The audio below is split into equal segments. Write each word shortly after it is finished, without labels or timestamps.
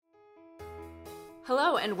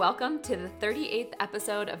Hello and welcome to the 38th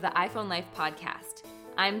episode of the iPhone Life podcast.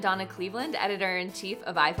 I'm Donna Cleveland, editor-in-chief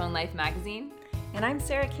of iPhone Life magazine. And I'm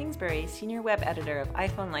Sarah Kingsbury, senior web editor of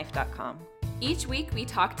iPhoneLife.com. Each week we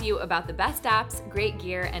talk to you about the best apps, great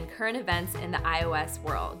gear, and current events in the iOS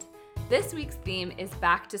world. This week's theme is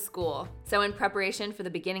back to school. So in preparation for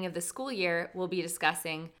the beginning of the school year, we'll be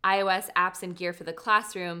discussing iOS apps and gear for the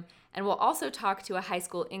classroom, and we'll also talk to a high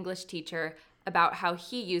school English teacher about how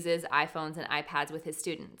he uses iPhones and iPads with his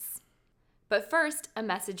students. But first, a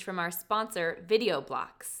message from our sponsor, Video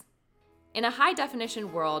Blocks. In a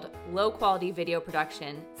high-definition world, low-quality video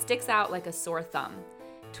production sticks out like a sore thumb.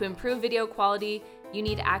 To improve video quality, you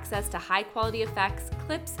need access to high-quality effects,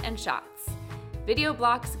 clips, and shots. Video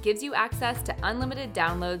Blocks gives you access to unlimited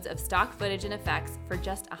downloads of stock footage and effects for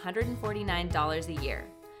just $149 a year.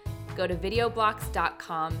 Go to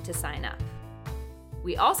videoblocks.com to sign up.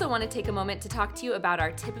 We also want to take a moment to talk to you about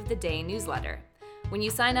our Tip of the Day newsletter. When you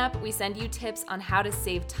sign up, we send you tips on how to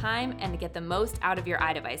save time and get the most out of your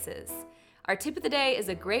iDevices. Our Tip of the Day is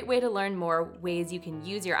a great way to learn more ways you can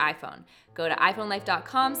use your iPhone. Go to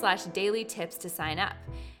iPhoneLife.com/dailytips to sign up.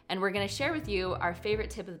 And we're going to share with you our favorite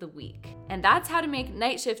tip of the week. And that's how to make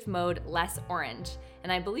night shift mode less orange.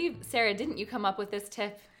 And I believe, Sarah, didn't you come up with this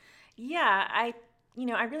tip? Yeah, I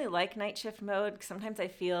really like night shift mode. Sometimes I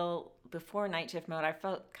feel before night shift mode, I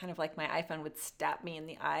felt kind of like my iPhone would stab me in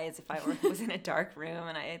the eyes if I was in a dark room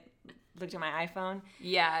and I looked at my iPhone.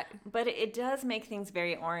 Yeah. But it does make things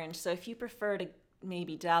very orange. So if you prefer to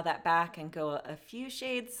maybe dial that back and go a few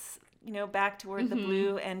shades, back toward the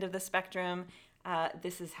blue end of the spectrum,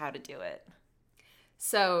 this is how to do it.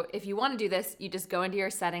 So if you want to do this, you just go into your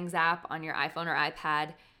settings app on your iPhone or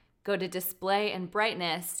iPad, go to display and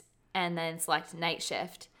brightness, and then select night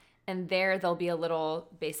shift. And there'll be a little,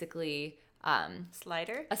 basically,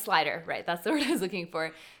 slider? A slider, right. That's the word I was looking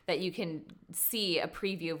for, that you can see a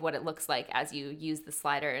preview of what it looks like as you use the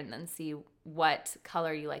slider and then see what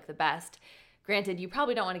color you like the best. Granted, you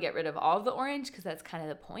probably don't want to get rid of all of the orange because that's kind of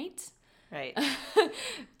the point. Right.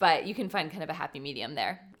 But you can find kind of a happy medium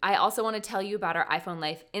there. I also want to tell you about our iPhone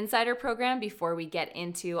Life Insider program before we get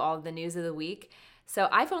into all of the news of the week. So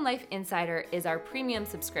iPhone Life Insider is our premium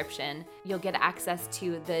subscription. You'll get access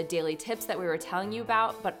to the daily tips that we were telling you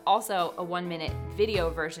about, but also a 1-minute video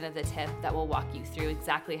version of the tip that will walk you through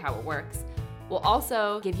exactly how it works. We'll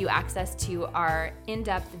also give you access to our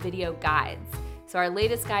in-depth video guides. So our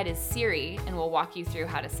latest guide is Siri, and we'll walk you through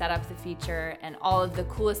how to set up the feature and all of the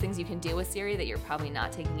coolest things you can do with Siri that you're probably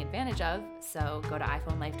not taking advantage of. So go to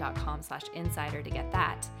iPhoneLife.com/insider to get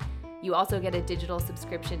that. You also get a digital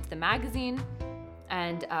subscription to the magazine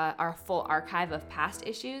and our full archive of past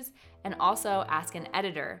issues, and also Ask an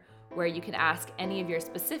Editor, where you can ask any of your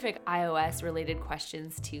specific iOS-related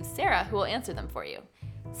questions to Sarah, who will answer them for you.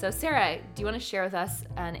 So Sarah, do you want to share with us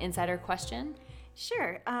an insider question?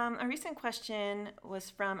 Sure. A recent question was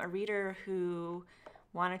from a reader who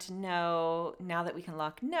wanted to know, now that we can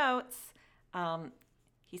lock notes,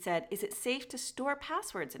 he said, is it safe to store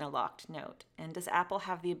passwords in a locked note? And does Apple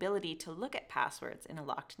have the ability to look at passwords in a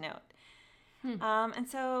locked note? And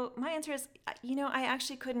so my answer is, I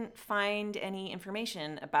actually couldn't find any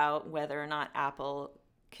information about whether or not Apple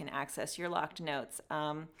can access your locked notes.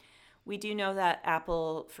 We do know that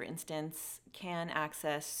Apple, for instance, can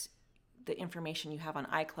access the information you have on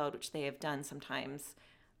iCloud, which they have done sometimes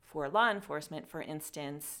for law enforcement. For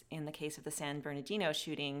instance, in the case of the San Bernardino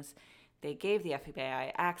shootings, they gave the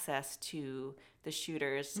FBI access to the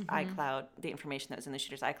shooter's iCloud, the information that was in the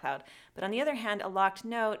shooter's iCloud. But on the other hand, a locked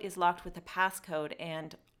note is locked with a passcode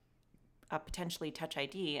and a potentially Touch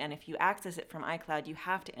ID. And if you access it from iCloud, you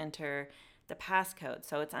have to enter the passcode.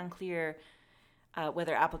 So it's unclear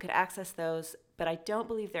whether Apple could access those, but I don't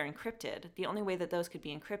believe they're encrypted. The only way that those could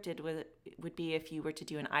be encrypted would be if you were to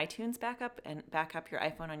do an iTunes backup and back up your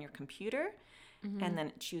iPhone on your computer and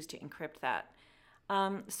then choose to encrypt that.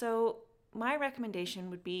 So my recommendation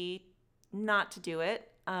would be not to do it.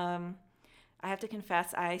 I have to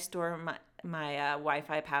confess, I store my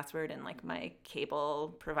Wi-Fi password and like my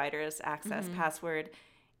cable provider's access password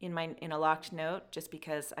in a locked note, just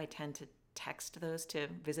because I tend to text those to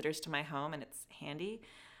visitors to my home and it's handy.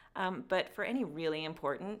 But for any really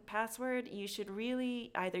important password, you should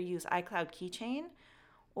really either use iCloud Keychain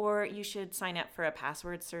or you should sign up for a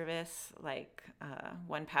password service. Like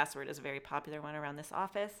 1Password is a very popular one around this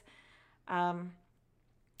office.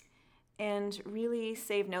 And really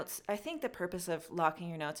save notes. I think the purpose of locking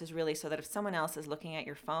your notes is really so that if someone else is looking at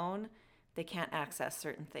your phone, they can't access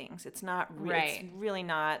certain things. It's not Right. It's really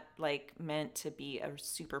not like meant to be a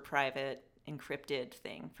super private encrypted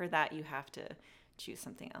thing. For that, you have to choose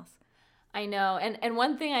something else. I know. And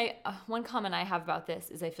one comment I have about this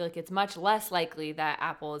is I feel like it's much less likely that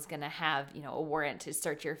Apple is going to have, a warrant to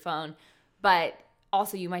search your phone, but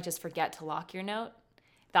also you might just forget to lock your note.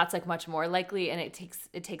 That's like much more likely, and it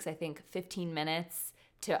takes I think 15 minutes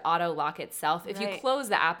to auto lock itself. If you Right. close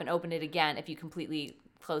the app and open it again, if you completely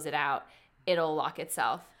close it out, it'll lock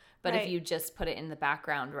itself. But if Right. you just put it in the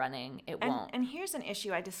background running, it won't. And here's an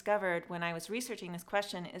issue I discovered when I was researching this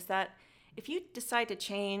question is that if you decide to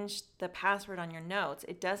change the password on your notes,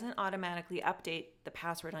 it doesn't automatically update the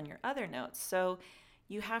password on your other notes. So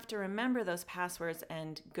you have to remember those passwords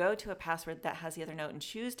and go to a password that has the other note and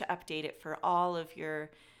choose to update it for all of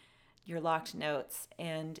your locked notes.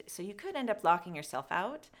 And so you could end up locking yourself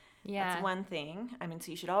out. Yeah. That's one thing. I mean,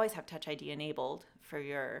 so you should always have Touch ID enabled for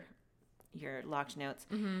your locked notes.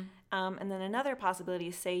 Mm-hmm. And then another possibility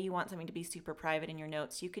is, say you want something to be super private in your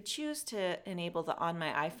notes, you could choose to enable the On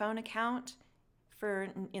My iPhone account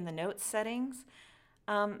in the notes settings.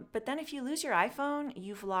 But then if you lose your iPhone,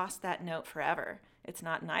 you've lost that note forever. It's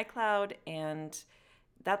not in iCloud, and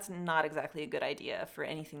that's not exactly a good idea for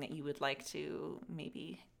anything that you would like to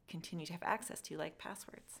maybe continue to have access to, like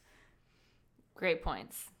passwords. Great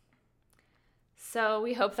points. So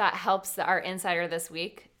we hope that helps our insider this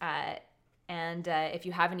week. And if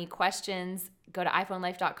you have any questions, go to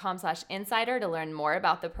iPhoneLife.com/insider to learn more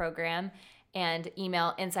about the program, and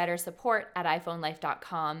email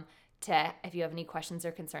insidersupport@iPhoneLife.com if you have any questions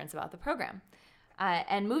or concerns about the program.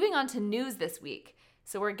 And moving on to news this week.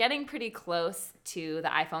 So we're getting pretty close to the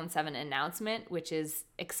iPhone 7 announcement, which is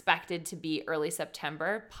expected to be early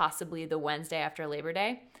September, possibly the Wednesday after Labor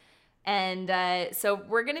Day. And so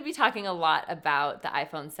we're going to be talking a lot about the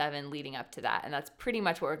iPhone 7 leading up to that. And that's pretty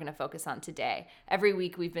much what we're going to focus on today. Every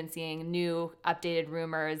week we've been seeing new updated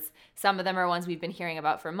rumors. Some of them are ones we've been hearing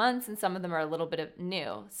about for months, and some of them are a little bit of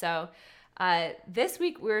new. So this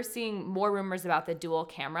week we're seeing more rumors about the dual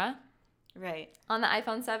camera Right. on the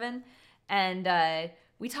iPhone 7. And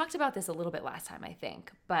we talked about this a little bit last time, I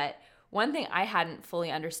think. But one thing I hadn't fully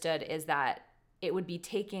understood is that it would be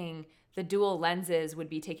the dual lenses would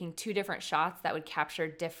be taking two different shots that would capture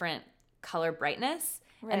different color brightness,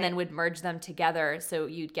 and then would merge them together so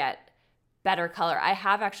you'd get better color. I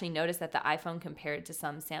have actually noticed that the iPhone compared to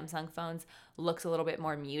some Samsung phones looks a little bit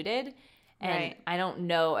more muted. And I don't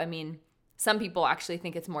know, I mean, some people actually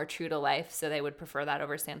think it's more true to life, so they would prefer that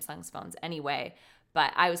over Samsung's phones anyway.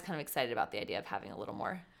 But I was kind of excited about the idea of having a little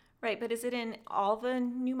more. Right, but is it in all the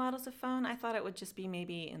new models of phone? I thought it would just be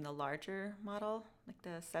maybe in the larger model, like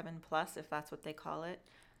the 7 Plus, if that's what they call it.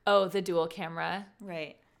 Oh, the dual camera.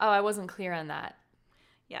 Right. Oh, I wasn't clear on that.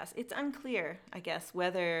 Yes, it's unclear, I guess,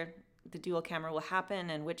 whether the dual camera will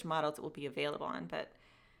happen and which models it will be available on, but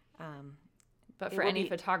for any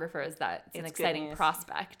photographers, that's an exciting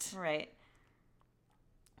prospect. Right.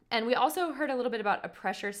 And we also heard a little bit about a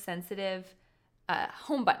pressure-sensitive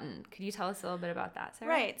home button. Could you tell us a little bit about that,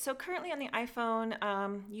 Sarah? Right. So currently on the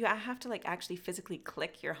iPhone, you have to actually physically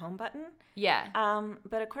click your home button. Yeah.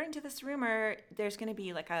 But according to this rumor, there's going to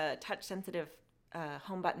be like a touch-sensitive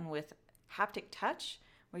home button with haptic touch,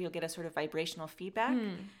 where you'll get a sort of vibrational feedback.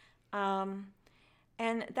 And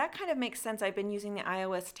that kind of makes sense. I've been using the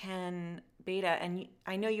iOS 10 beta, and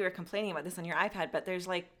I know you were complaining about this on your iPad, but there's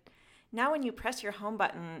now when you press your home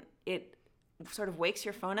button, it sort of wakes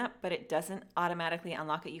your phone up, but it doesn't automatically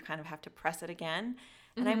unlock it. You kind of have to press it again.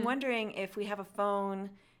 And I'm wondering if we have a phone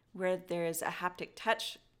where there's a haptic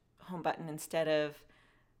touch home button instead of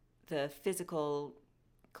the physical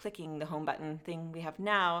clicking the home button thing we have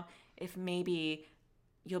now, if maybe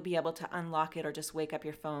you'll be able to unlock it or just wake up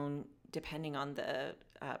your phone depending on the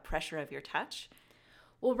pressure of your touch.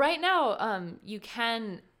 Well, right now, you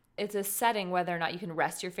can... It's a setting whether or not you can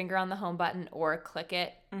rest your finger on the home button or click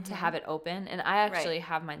it to have it open. And I actually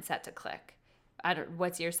have mine set to click.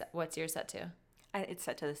 What's yours set to? It's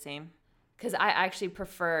set to the same. Because I actually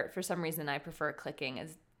prefer clicking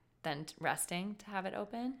than resting to have it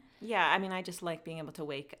open. Yeah, I mean, I just like being able to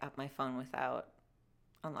wake up my phone without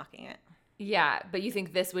unlocking it. Yeah, but you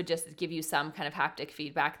think this would just give you some kind of haptic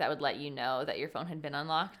feedback that would let you know that your phone had been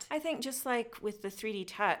unlocked? I think just like with the 3D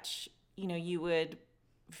touch, you would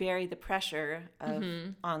vary the pressure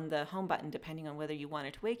on the home button depending on whether you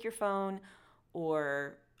wanted to wake your phone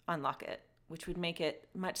or unlock it, which would make it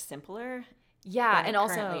much simpler. Yeah, and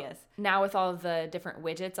also now with all of the different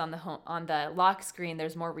widgets on the lock screen,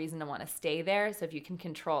 there's more reason to want to stay there. So if you can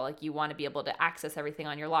control, you want to be able to access everything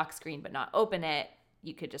on your lock screen but not open it,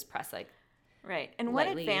 you could just press right. And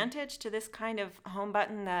lightly. One advantage to this kind of home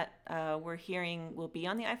button that we're hearing will be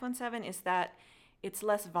on the iPhone 7 is that it's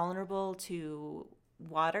less vulnerable to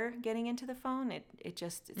water getting into the phone.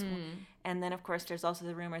 It's and then of course there's also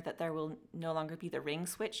the rumor that there will no longer be the ring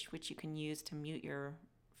switch, which you can use to mute your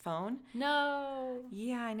phone. No.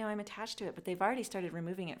 Yeah, I know, I'm attached to it, but they've already started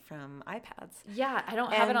removing it from iPads. Yeah, I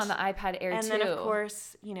don't have it on the iPad Air and too. then of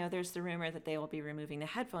course, there's the rumor that they will be removing the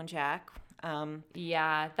headphone jack.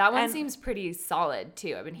 Yeah, that one seems pretty solid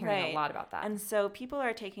too. I've been hearing a lot about that. And so people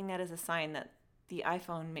are taking that as a sign that the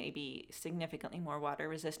iPhone may be significantly more water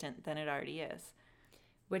resistant than it already is.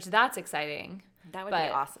 Which that's exciting. That would be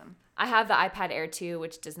awesome. I have the iPad Air 2,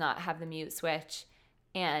 which does not have the mute switch,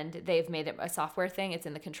 and they've made it a software thing. It's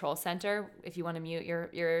in the control center if you want to mute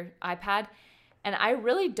your iPad. And I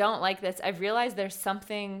really don't like this. I've realized there's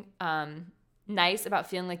something nice about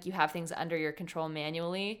feeling like you have things under your control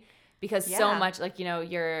manually, because so much, like,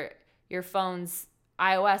 your phone's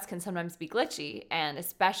iOS can sometimes be glitchy, and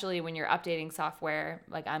especially when you're updating software,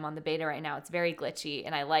 like I'm on the beta right now, it's very glitchy,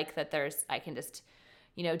 and I like that I can just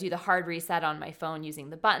do the hard reset on my phone using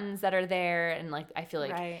the buttons that are there. And like, I feel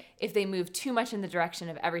like if they move too much in the direction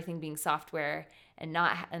of everything being software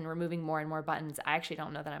and removing more and more buttons, I actually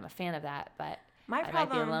don't know that I'm a fan of that, but I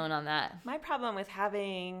might be alone on that. My problem with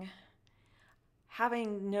having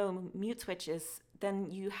no mute switches,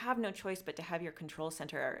 then you have no choice but to have your control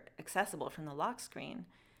center accessible from the lock screen.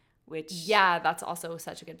 Yeah, that's also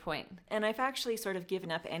such a good point. And I've actually sort of given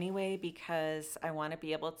up anyway, because I want to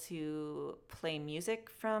be able to play music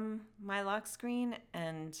from my lock screen,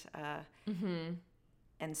 and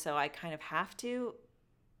and so I kind of have to,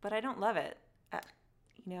 but I don't love it.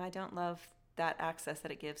 I don't love that access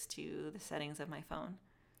that it gives to the settings of my phone.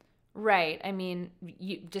 Right. I mean,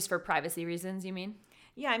 just for privacy reasons, you mean?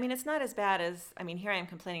 Yeah, I mean, it's not as bad as, here I am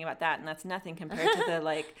complaining about that, and that's nothing compared to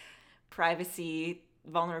the privacy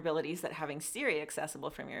vulnerabilities that having Siri accessible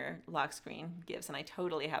from your lock screen gives, and I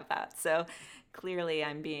totally have that. So clearly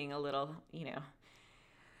I'm being a little,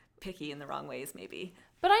 picky in the wrong ways maybe.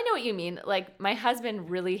 But I know what you mean. Like, my husband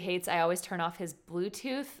really hates, I always turn off his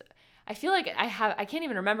Bluetooth. I feel like I can't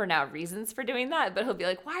even remember now reasons for doing that, but he'll be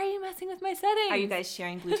like, why are you messing with my settings? Are you guys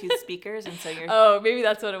sharing Bluetooth speakers? And so you're... Oh, maybe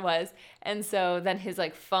that's what it was. And so then his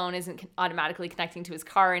phone isn't automatically connecting to his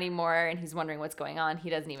car anymore, and he's wondering what's going on. He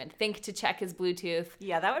doesn't even think to check his Bluetooth.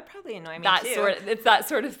 Yeah, that would probably annoy me too. It's that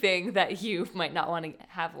sort of thing that you might not want to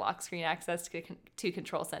have lock screen access to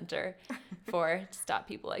Control Center for, to stop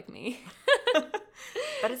people like me.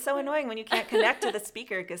 But it's so annoying when you can't connect to the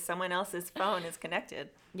speaker because someone else's phone is connected.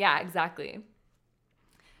 Yeah, exactly.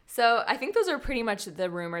 So I think those are pretty much the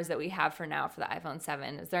rumors that we have for now for the iPhone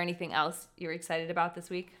 7. Is there anything else you're excited about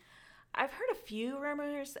this week? I've heard a few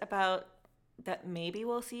rumors about that maybe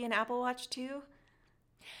we'll see an Apple Watch 2.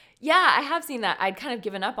 Yeah, I have seen that. I'd kind of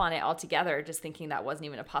given up on it altogether, just thinking that wasn't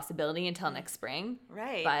even a possibility until next spring.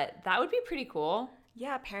 Right. But that would be pretty cool.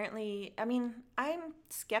 Yeah, apparently. I'm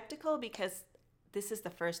skeptical because this is the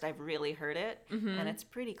first I've really heard it, and it's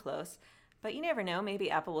pretty close. But you never know.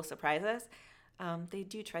 Maybe Apple will surprise us. They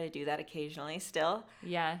do try to do that occasionally still.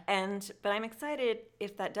 Yeah. But I'm excited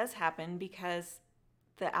if that does happen, because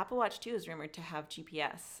the Apple Watch 2 is rumored to have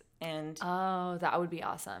GPS. Oh, that would be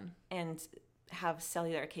awesome. And have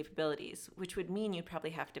cellular capabilities, which would mean you'd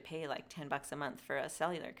probably have to pay like $10 a month for a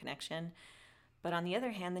cellular connection. But on the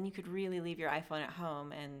other hand, then you could really leave your iPhone at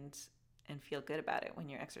home and feel good about it when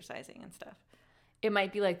you're exercising and stuff. It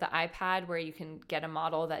might be like the iPad, where you can get a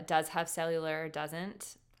model that does have cellular or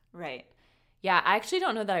doesn't. Right. Yeah, I actually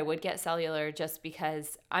don't know that I would get cellular, just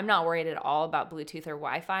because I'm not worried at all about Bluetooth or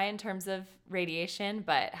Wi-Fi in terms of radiation,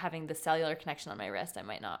 but having the cellular connection on my wrist, I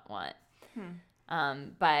might not want.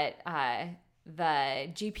 But the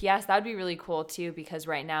GPS, that would be really cool too, because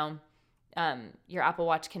right now your Apple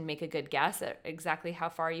Watch can make a good guess at exactly how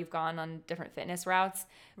far you've gone on different fitness routes.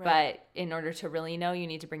 Right. But in order to really know, you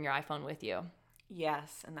need to bring your iPhone with you.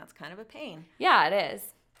 Yes, and that's kind of a pain. Yeah, it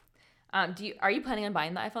is. Are you planning on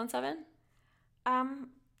buying the iPhone 7?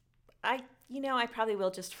 I probably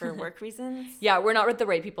will, just for work reasons. Yeah, we're not the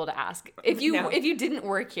right people to ask. If you didn't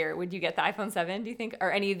work here, would you get the iPhone 7, do you think?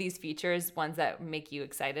 Are any of these features ones that make you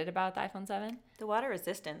excited about the iPhone 7? The water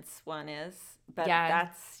resistance one is, but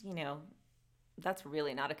that's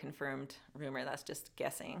really not a confirmed rumor. That's just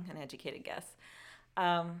guessing, an educated guess.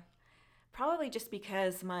 Probably just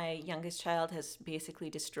because my youngest child has basically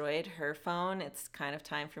destroyed her phone. It's kind of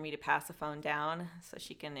time for me to pass the phone down so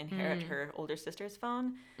she can inherit her older sister's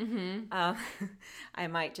phone. I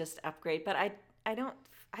might just upgrade, but I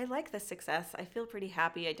like the success. I feel pretty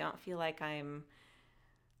happy. I don't feel like I'm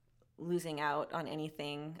losing out on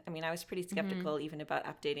anything. I was pretty skeptical even about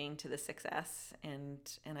updating to the 6S, and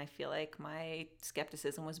I feel like my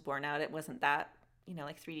skepticism was borne out. It wasn't that,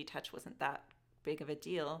 3D Touch wasn't that big of a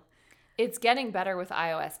deal. It's getting better with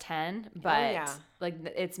iOS 10, but yeah. like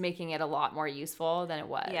it's making it a lot more useful than it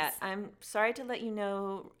was. Yeah, I'm sorry to let you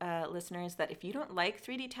know, listeners, that if you don't like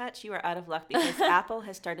 3D Touch, you are out of luck because Apple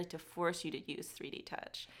has started to force you to use 3D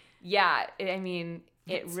Touch. Yeah, I mean,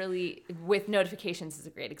 it really, with notifications is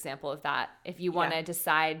a great example of that. If you want to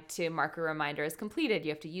decide to mark a reminder as completed,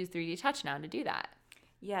 you have to use 3D Touch now to do that.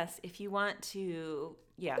 Yes, if you want to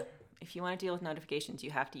deal with notifications,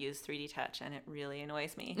 you have to use 3D Touch, and it really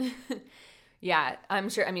annoys me. Yeah, I'm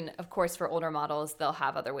sure. I mean, of course, for older models, they'll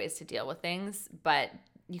have other ways to deal with things, but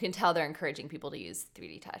you can tell they're encouraging people to use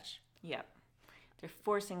 3D Touch. Yep. They're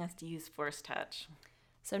forcing us to use Force Touch.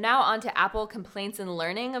 So now on to Apple complaints and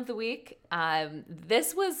learning of the week.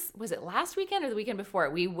 This was it last weekend or the weekend before?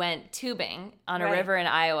 We went tubing on a river in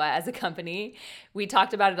Iowa as a company. We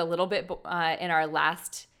talked about it a little bit in our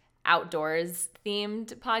last outdoors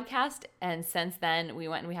themed podcast. And since then we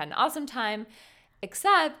went and we had an awesome time,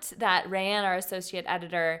 except that Rayanne, our associate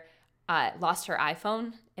editor, lost her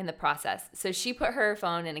iPhone in the process. So she put her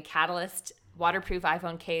phone in a Catalyst waterproof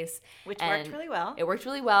iPhone case. Which worked really well. It worked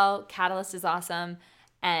really well. Catalyst is awesome.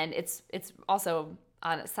 And it's also,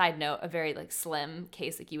 on a side note, a very like slim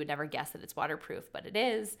case. Like you would never guess that it's waterproof, but it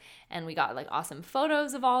is. And we got like awesome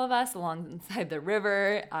photos of all of us alongside the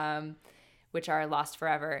river, which are lost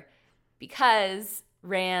forever, because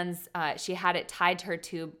Rand's she had it tied to her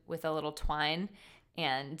tube with a little twine,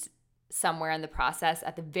 and somewhere in the process,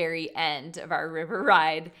 at the very end of our river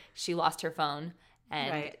ride, she lost her phone,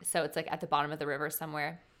 and so it's like at the bottom of the river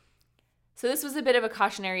somewhere. So this was a bit of a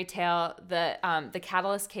cautionary tale. The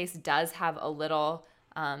Catalyst case does have a little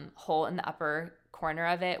hole in the upper corner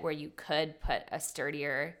of it where you could put a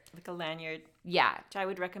sturdier... Like a lanyard. Yeah. Which I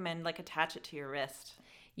would recommend, like, attach it to your wrist.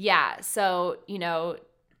 Yeah. So,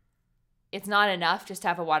 it's not enough just to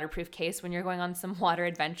have a waterproof case when you're going on some water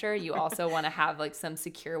adventure. You also want to have, like, some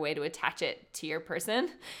secure way to attach it to your person.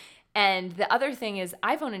 And the other thing is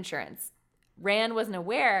iPhone insurance. Rand wasn't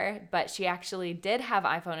aware, but she actually did have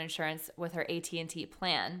iPhone insurance with her AT&T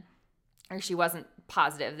plan. Or she wasn't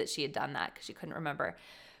positive that she had done that because she couldn't remember.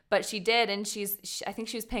 But she did, and I think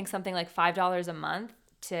she was paying something like $5 a month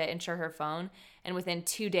to insure her phone. And within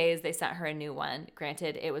 2 days, they sent her a new one.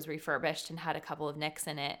 Granted, it was refurbished and had a couple of nicks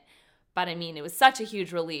in it. But I mean, it was such a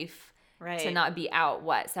huge relief to not be out,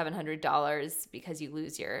 $700 because you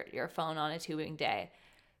lose your phone on a tubing day.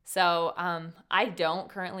 So I don't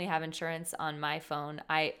currently have insurance on my phone.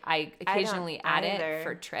 I occasionally add it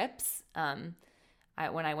for trips.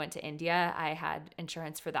 When I went to India, I had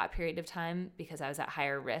insurance for that period of time because I was at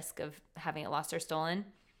higher risk of having it lost or stolen.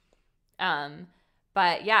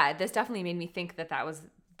 But yeah, this definitely made me think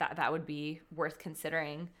that would be worth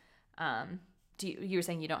considering. You were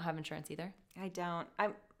saying you don't have insurance either? I don't.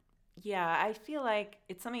 I feel like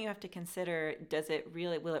it's something you have to consider.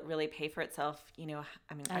 Will it really pay for itself?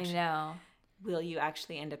 I know. Will you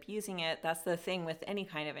actually end up using it? That's the thing with any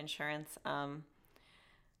kind of insurance.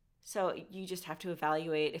 So you just have to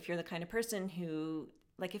evaluate if you're the kind of person who,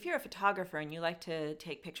 like, if you're a photographer and you like to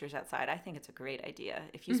take pictures outside, I think it's a great idea.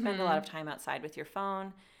 If you spend a lot of time outside with your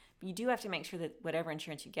phone, you do have to make sure that whatever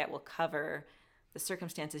insurance you get will cover the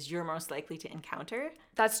circumstances you're most likely to encounter.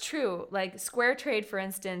 That's true. Like Square Trade, for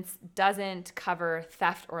instance, doesn't cover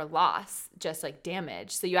theft or loss, just like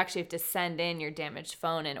damage. So you actually have to send in your damaged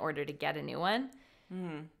phone in order to get a new one.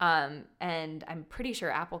 And I'm pretty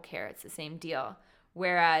sure Apple Care, it's the same deal.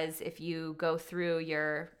 Whereas if you go through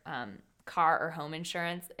your car or home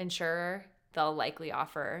insurer, they'll likely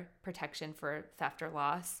offer protection for theft or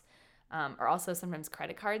loss. Or also sometimes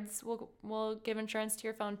credit cards will give insurance to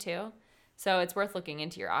your phone too. So it's worth looking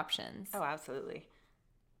into your options. Oh, absolutely.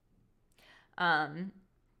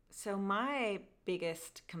 So my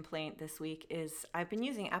biggest complaint this week is I've been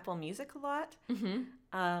using Apple Music a lot.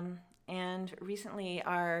 And recently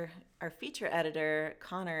our feature editor,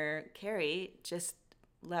 Connor Carey, just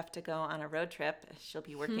left to go on a road trip. She'll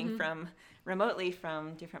be working remotely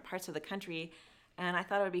from different parts of the country. And I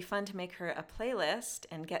thought it would be fun to make her a playlist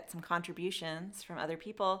and get some contributions from other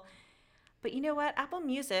people. But you know what? Apple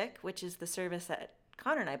Music, which is the service that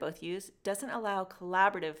Connor and I both use, doesn't allow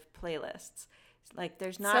collaborative playlists. Like,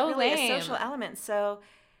 there's not really a social element. So,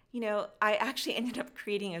 I actually ended up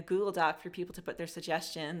creating a Google Doc for people to put their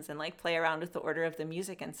suggestions and, like, play around with the order of the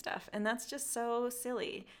music and stuff. And that's just so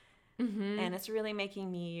silly. And it's really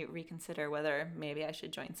making me reconsider whether maybe I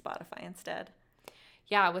should join Spotify instead.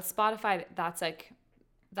 Yeah, with Spotify,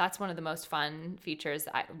 that's one of the most fun features.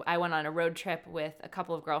 I went on a road trip with a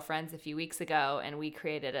couple of girlfriends a few weeks ago, and we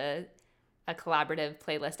created a collaborative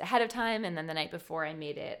playlist ahead of time. And then the night before, I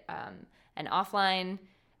made it an offline.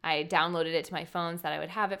 I downloaded it to my phone so that I would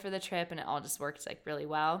have it for the trip, and it all just worked like really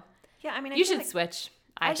well. Yeah, I mean, I You feel should like switch,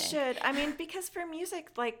 I I think. should. I mean, because for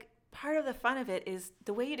music, like, part of the fun of it is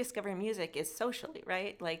the way you discover music is socially,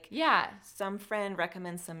 right? Like, Yeah. some friend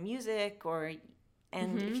recommends some music,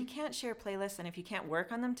 and if you can't share playlists and if you can't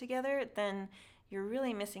work on them together, then you're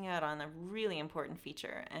really missing out on a really important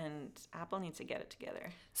feature, and Apple needs to get it together.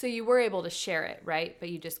 So you were able to share it, right? But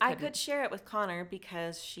you just I couldn't. could share it with Connor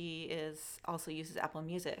because she is also uses Apple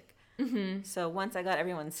Music. So once I got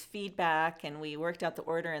everyone's feedback and we worked out the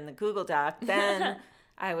order in the Google Doc, then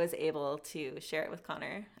I was able to share it with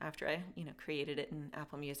Connor after I, created it in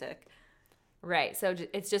Apple Music. Right. So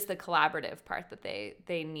it's just the collaborative part that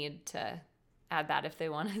they need to add that if they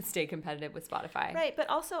want to stay competitive with Spotify. Right, but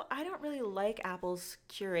also I don't really like Apple's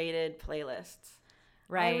curated playlists.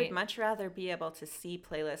 Right. I would much rather be able to see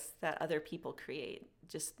playlists that other people create,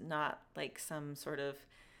 just not like some sort of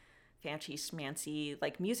fancy schmancy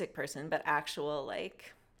like music person, but actual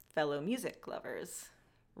like fellow music lovers.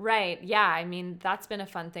 Right. Yeah. I mean, that's been a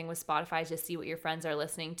fun thing with Spotify to see what your friends are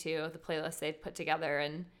listening to, the playlists they've put together,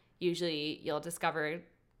 and usually you'll discover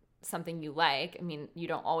something you like. I mean, you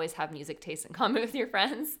don't always have music tastes in common with your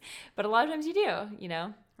friends, but a lot of times you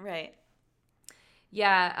do. Right.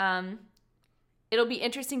 Yeah. It'll be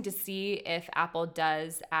interesting to see if Apple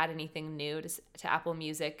does add anything new to Apple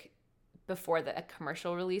Music before the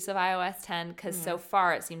commercial release of iOS 10, because so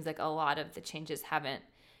far it seems like a lot of the changes haven't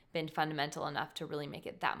been fundamental enough to really make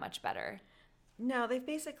it that much better. No, they've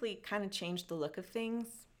basically kind of changed the look of things,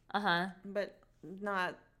 but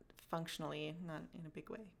not functionally, not in a big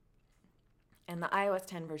way. And the iOS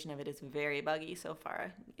 10 version of it is very buggy so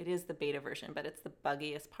far. It is the beta version, but it's the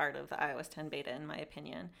buggiest part of the iOS 10 beta in my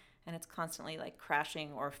opinion. And it's constantly like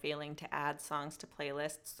crashing or failing to add songs to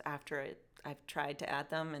playlists after I've tried to add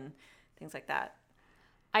them and things like that.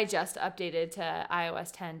 I just updated to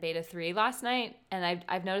iOS 10 Beta 3 last night, and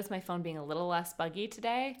I've noticed my phone being a little less buggy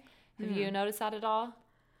today. Have you noticed that at all?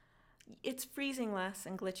 It's freezing less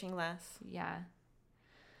and glitching less. Yeah.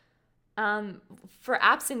 For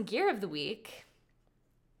apps and gear of the week,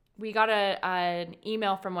 we got an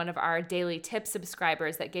email from one of our daily tip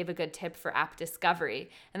subscribers that gave a good tip for app discovery.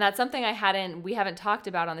 And that's something we haven't talked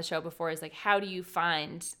about on the show before, is like, how do you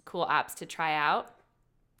find cool apps to try out?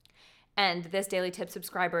 And this daily tip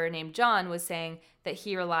subscriber named John was saying that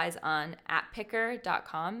he relies on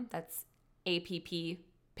apppicker.com. That's apppicker.com.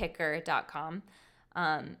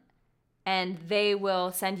 And they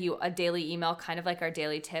will send you a daily email, kind of like our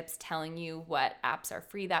daily tips, telling you what apps are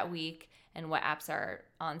free that week and what apps are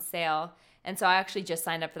on sale. And so I actually just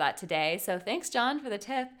signed up for that today. So thanks, John, for the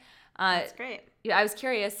tip. That's great. I was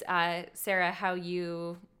curious, Sarah, how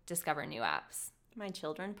you discover new apps. My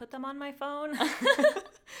children put them on my phone.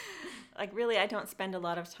 Like, really, I don't spend a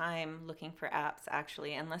lot of time looking for apps,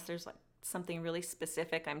 actually, unless there's like something really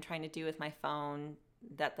specific I'm trying to do with my phone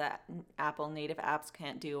that the Apple native apps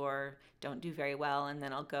can't do or don't do very well, and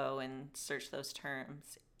then I'll go and search those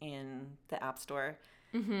terms in the App Store.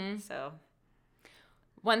 So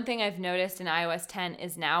one thing I've noticed in iOS 10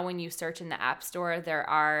 is now when you search in the App Store, there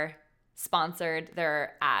are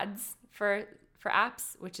ads for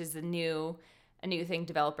apps, which is a new thing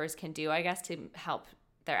developers can do, I guess, to help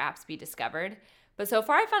their apps be discovered. But so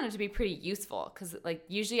far I found it to be pretty useful, because like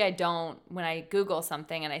usually I don't, when I Google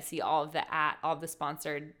something and I see all of the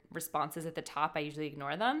sponsored responses at the top, I usually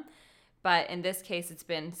ignore them. But in this case, it's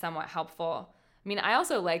been somewhat helpful. I mean, I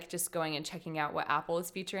also like just going and checking out what Apple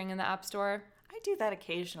is featuring in the App Store. I do that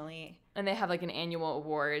occasionally. And they have like an annual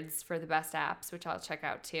awards for the best apps, which I'll check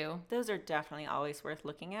out too. Those are definitely always worth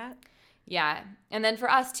looking at. Yeah. And then for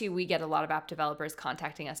us too, we get a lot of app developers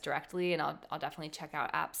contacting us directly, and I'll definitely check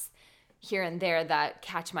out apps here and there that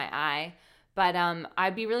catch my eye. But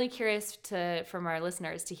I'd be really curious from our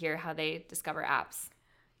listeners to hear how they discover apps.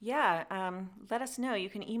 Yeah, let us know. You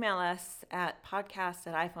can email us at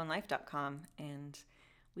podcast@iPhoneLife.com, and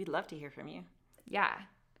we'd love to hear from you. Yeah.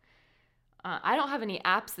 I don't have any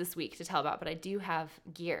apps this week to tell about, but I do have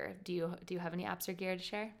gear. Do you have any apps or gear to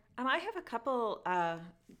share? I have a couple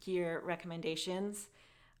gear recommendations.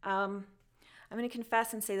 I'm going to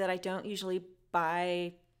confess and say that I don't usually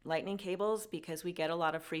buy lightning cables because we get a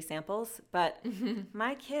lot of free samples, but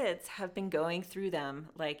my kids have been going through them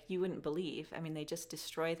like you wouldn't believe. I mean, they just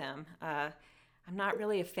destroy them. I'm not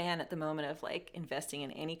really a fan at the moment of like investing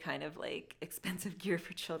in any kind of like expensive gear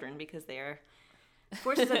for children because they are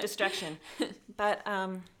forces of destruction. But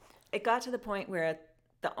it got to the point where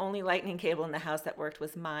the only lightning cable in the house that worked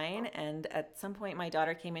was mine. And at some point, my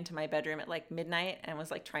daughter came into my bedroom at like midnight and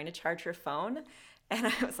was like trying to charge her phone. And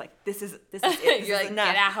I was like, this is it. This You're is like,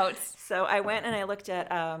 enough. Get out. So I went and I looked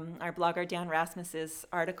at our blogger Dan Rasmus's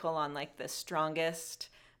article on like the strongest,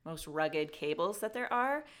 most rugged cables that there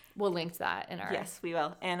are. We'll link to that in our... Yes, we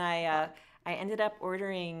will. And I ended up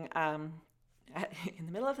ordering, in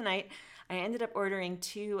the middle of the night, I ended up ordering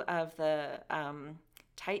 2 of the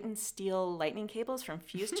Titan steel lightning cables from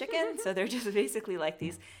Fuse Chicken. So they're just basically like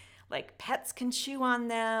these, like pets can chew on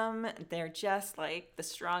them. They're just like the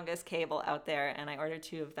strongest cable out there. And I ordered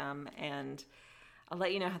 2 of them, and I'll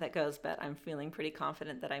let you know how that goes, but I'm feeling pretty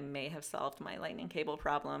confident that I may have solved my lightning cable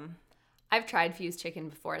problem. I've tried Fuse Chicken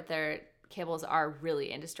before. Their cables are really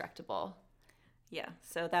indestructible. Yeah,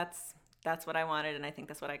 so that's what I wanted, and I think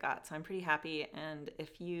that's what I got. So I'm pretty happy. And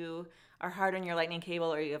if you are hard on your lightning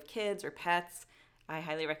cable, or you have kids or pets, I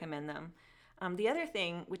highly recommend them. The other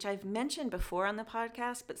thing, which I've mentioned before on the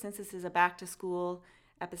podcast, but since this is a back to school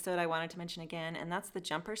episode, I wanted to mention again, and that's the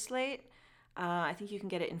jumper slate. I think you can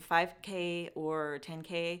get it in 5K or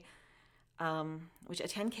 10K, which a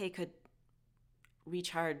 10K could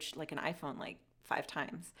recharge like an iPhone like 5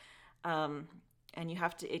 times. And you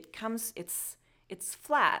have to, it's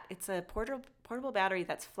flat. It's a portable battery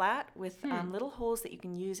that's flat with little holes that you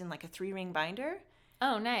can use in like a 3-ring binder.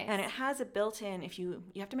 Oh, nice. And it has a built-in, you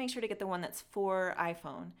have to make sure to get the one that's for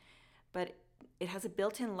iPhone, but it has a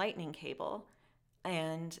built-in lightning cable.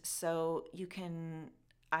 And so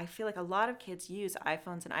I feel like a lot of kids use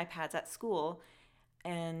iPhones and iPads at school.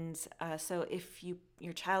 And so if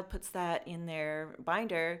your child puts that in their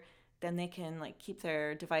binder, then they can like keep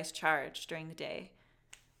their device charged during the day,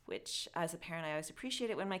 which as a parent, I always appreciate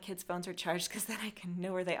it when my kids' phones are charged, because then I can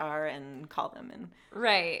know where they are and call them. And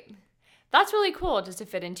right. That's really cool just to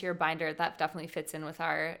fit into your binder. That definitely fits in with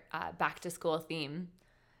our back to school theme.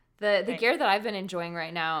 The gear that I've been enjoying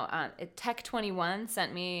right now, Tech 21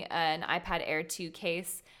 sent me an iPad Air 2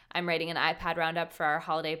 case. I'm writing an iPad roundup for our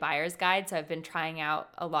holiday buyer's guide, so I've been trying out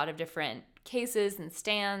a lot of different cases and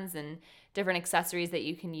stands and different accessories that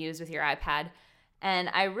you can use with your iPad. And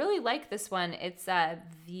I really like this one. It's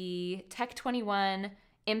the Tech 21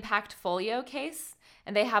 Impact Folio case.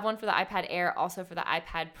 And they have one for the iPad Air, also for the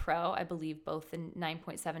iPad Pro, I believe both the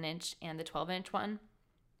 9.7 inch and the 12-inch one.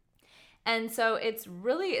 And so it's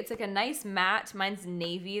like a nice matte. Mine's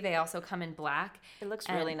navy. They also come in black. It looks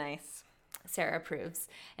really nice. Sarah approves.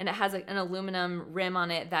 And it has an aluminum rim on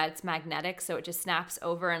it that's magnetic, so it just snaps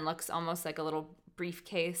over and looks almost like a little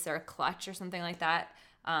briefcase or a clutch or something like that.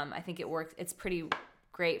 I think it works. It's pretty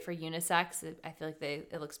great for unisex. I feel like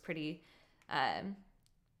it looks pretty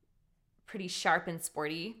sharp and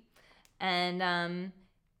sporty. And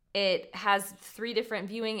it has 3 different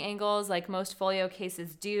viewing angles like most folio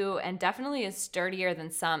cases do, and definitely is sturdier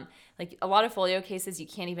than some. Like a lot of folio cases you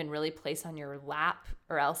can't even really place on your lap,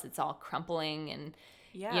 or else it's all crumpling, and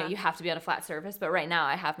you have to be on a flat surface. But right now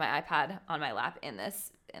I have my iPad on my lap in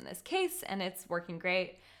this case, and it's working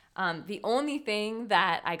great. The only thing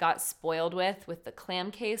that I got spoiled with the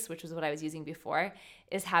clam case, which was what I was using before,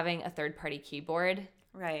 is having a third-party keyboard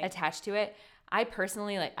attached to it. I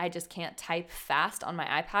personally, I just can't type fast on my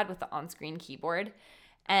iPad with the on-screen keyboard.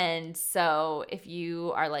 And so if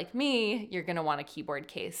you are like me, you're going to want a keyboard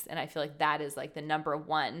case. And I feel like that is like the number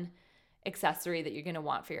one accessory that you're going to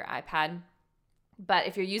want for your iPad. But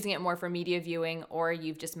if you're using it more for media viewing, or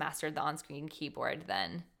you've just mastered the on-screen keyboard,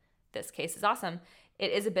 then this case is awesome.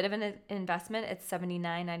 It is a bit of an investment. It's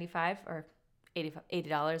 $79.95 or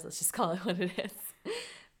 $80. Let's just call it what it is.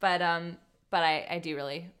 But I do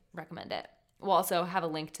really recommend it. We'll also have a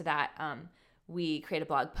link to that. We create a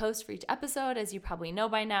blog post for each episode, as you probably know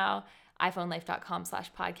by now.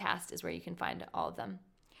 iPhoneLife.com/podcast is where you can find all of them.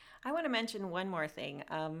 I want to mention one more thing.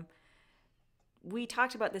 We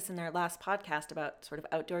talked about this in our last podcast about sort of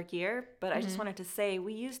outdoor gear, but I just wanted to say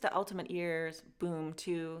we used the Ultimate Ears Boom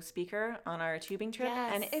 2 speaker on our tubing trip,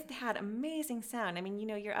 and it had amazing sound. I mean,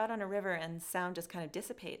 you're out on a river and sound just kind of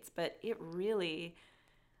dissipates, but it really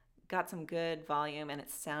got some good volume, and it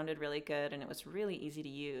sounded really good, and it was really easy to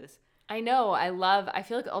use. I know. I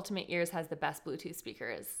feel like Ultimate Ears has the best Bluetooth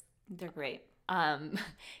speakers. They're great.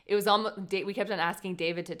 It was almost, we kept on asking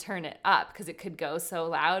David to turn it up because it could go so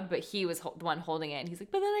loud, but he was the one holding it, and he's like,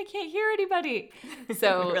 but then I can't hear anybody.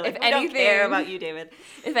 So if anything, don't care about you, David.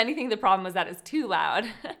 If anything, the problem was that it's too loud.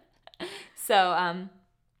 So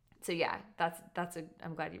yeah,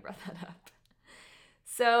 I'm glad you brought that up.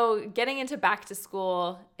 So getting into back to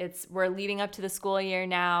school, we're leading up to the school year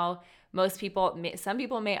now. Some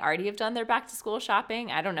people may already have done their back to school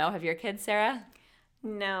shopping. I don't know. Have your kids, Sarah?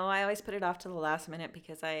 No, I always put it off to the last minute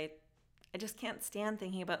because I just can't stand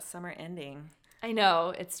thinking about summer ending. I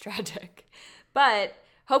know, it's tragic. But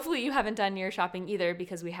hopefully you haven't done your shopping either,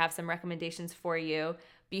 because we have some recommendations for you.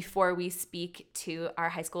 before we speak to our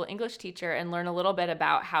high school English teacher and learn a little bit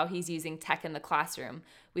about how he's using tech in the classroom.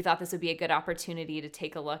 We thought this would be a good opportunity to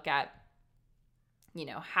take a look at,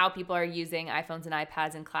 how people are using iPhones and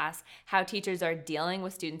iPads in class, how teachers are dealing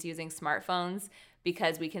with students using smartphones,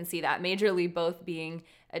 because we can see that majorly both being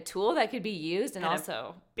a tool that could be used and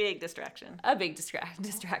also big distraction. A big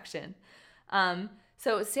distraction.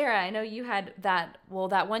 So Sarah, I know you had that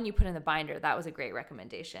one you put in the binder. That was a great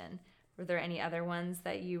recommendation. Were there any other ones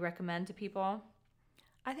that you recommend to people?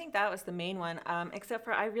 I think that was the main one, except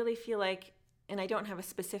for I really feel like, and I don't have a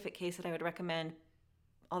specific case that I would recommend,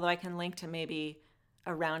 although I can link to maybe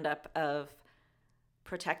a roundup of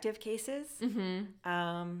protective cases.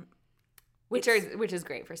 Mm-hmm. Which is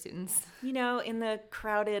great for students. In the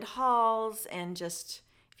crowded halls, and just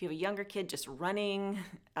if you have a younger kid just running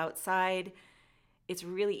outside, it's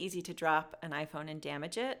really easy to drop an iPhone and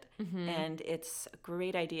damage it. Mm-hmm. And it's a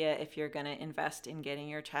great idea if you're going to invest in getting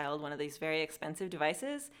your child one of these very expensive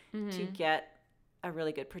devices to get a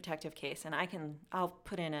really good protective case. And I'll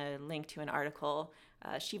put in a link to an article.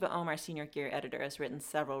 Shiva Om, our senior gear editor, has written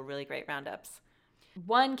several really great roundups.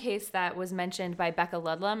 One case that was mentioned by Becca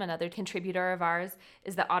Ludlam, another contributor of ours,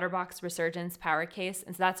 is the OtterBox Resurgence power case.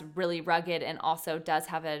 And so that's really rugged and also does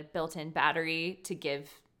have a built-in battery to give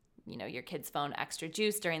your kid's phone extra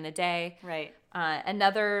juice during the day. Right.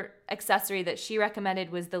 Another accessory that she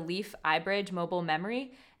recommended was the Leaf iBridge mobile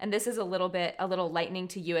memory. And this is a little lightning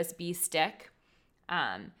to USB stick.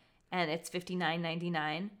 And it's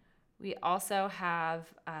 $59.99. We also have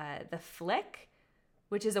the Flick,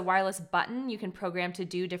 which is a wireless button you can program to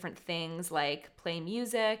do different things like play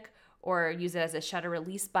music or use it as a shutter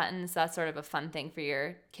release button. So that's sort of a fun thing for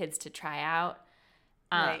your kids to try out.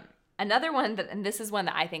 Right. Another one and this is one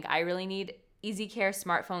that I think I really need, Easy Care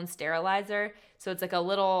smartphone sterilizer. So it's like a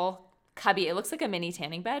little cubby. It looks like a mini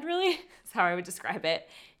tanning bed, really. That's how I would describe it.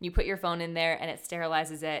 You put your phone in there and it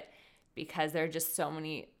sterilizes it, because there are just so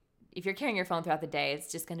many. If you're carrying your phone throughout the day,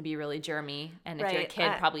 it's just going to be really germy. And if you're a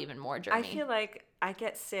kid, probably even more germy. I feel like I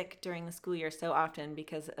get sick during the school year so often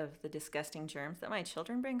because of the disgusting germs that my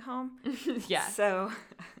children bring home. Yeah. So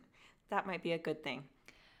that might be a good thing.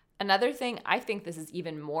 Another thing, I think this is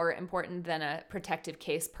even more important than a protective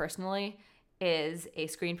case personally, is a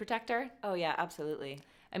screen protector. Oh, yeah, absolutely.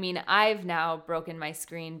 I mean, I've now broken my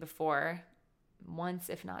screen before, once,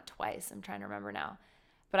 if not twice. I'm trying to remember now.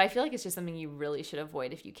 But I feel like it's just something you really should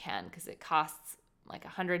avoid if you can, because it costs like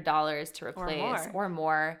 $100 to replace or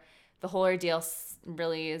more. The whole ordeal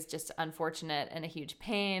really is just unfortunate and a huge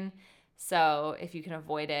pain. So if you can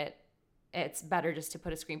avoid it, it's better just to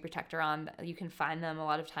put a screen protector on. You can find them a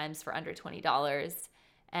lot of times for under $20.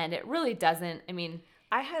 And it really doesn't,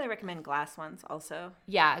 I highly recommend glass ones also.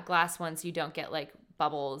 Yeah, glass ones, you don't get like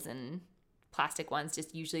bubbles, and plastic ones,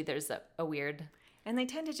 just usually there's a weird... And they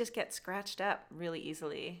tend to just get scratched up really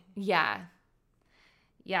easily. Yeah.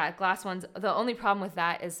 Yeah, glass ones. The only problem with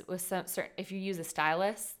that is with certain, if you use a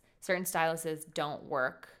stylus, certain styluses don't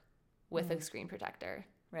work with a screen protector.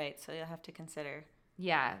 Right, so you'll have to consider.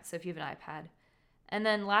 Yeah, so if you have an iPad. And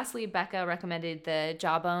then lastly, Becca recommended the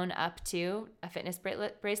Jawbone Up 2, a fitness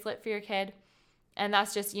bracelet for your kid. And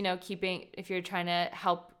that's just, if you're trying to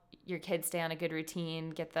help your kids stay on a good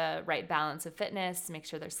routine, get the right balance of fitness, make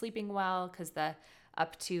sure they're sleeping well, because the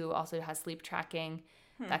Up 2 also has sleep tracking.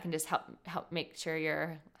 That can just help make sure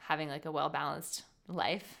you're having like a well-balanced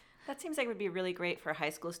life. That seems like it would be really great for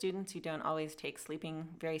high school students who don't always take sleeping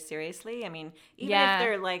very seriously. Even if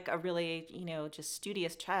they're like a really, just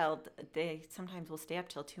studious child, they sometimes will stay up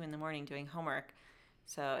till 2 a.m. doing homework.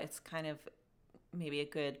 So it's kind of maybe a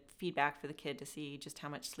good feedback for the kid to see just how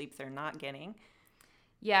much sleep they're not getting.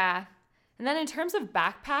 Yeah. And then in terms of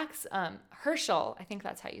backpacks, Herschel, I think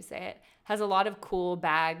that's how you say it, has a lot of cool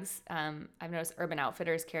bags. I've noticed Urban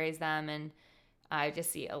Outfitters carries them, and I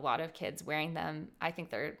just see a lot of kids wearing them. I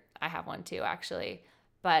have one too, actually.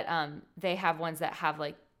 But they have ones that have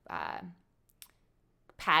like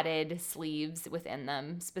padded sleeves within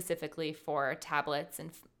them, specifically for tablets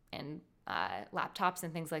and laptops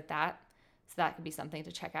and things like that. So that could be something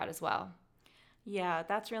to check out as well. Yeah,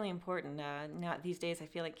 that's really important. Now these days, I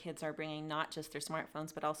feel like kids are bringing not just their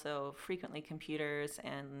smartphones, but also frequently computers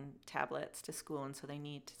and tablets to school, and so they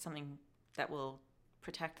need something that will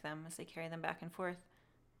protect them as they carry them back and forth.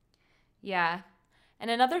 Yeah. And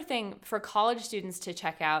another thing for college students to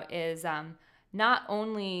check out is not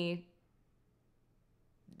only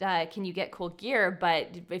can you get cool gear, but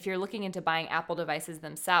if you're looking into buying Apple devices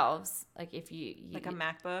themselves, like if you like a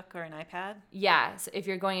MacBook or an iPad? Yeah. So if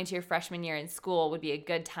you're going into your freshman year in school, would be a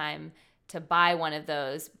good time to buy one of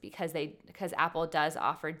those because Apple does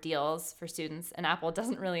offer deals for students, and Apple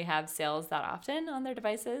doesn't really have sales that often on their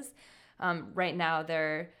devices. Right now,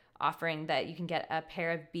 they're offering that you can get a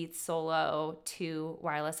pair of Beats Solo 2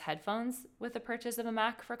 wireless headphones with the purchase of a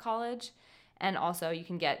Mac for college. And also you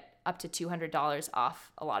can get up to $200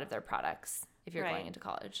 off a lot of their products if you're going into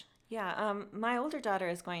college. Yeah, my older daughter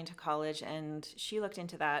is going to college, and she looked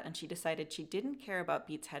into that, and she decided she didn't care about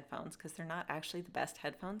Beats headphones because they're not actually the best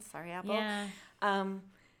headphones. Sorry, Apple. Yeah.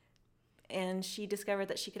 And she discovered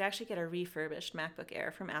that she could actually get a refurbished MacBook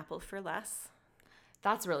Air from Apple for less.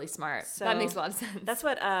 That's really smart. So that makes a lot of sense. That's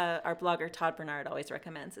what our blogger Todd Bernard always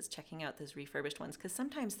recommends, is checking out those refurbished ones, because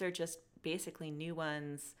sometimes they're just basically new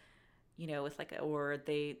ones, with or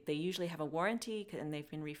they usually have a warranty and they've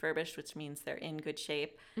been refurbished, which means they're in good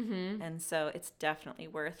shape. Mm-hmm. And so it's definitely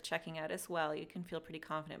worth checking out as well. You can feel pretty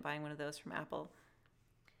confident buying one of those from Apple.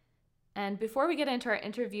 And before we get into our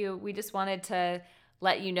interview, we just wanted to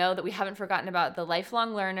let you know that we haven't forgotten about the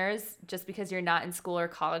lifelong learners. Just because you're not in school or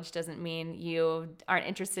college doesn't mean you aren't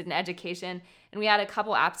interested in education. And we had a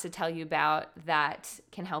couple apps to tell you about that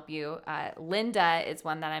can help you. Lynda is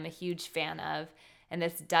one that I'm a huge fan of, and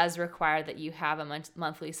this does require that you have a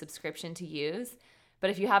monthly subscription to use. But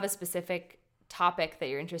if you have a specific topic that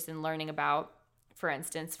you're interested in learning about, for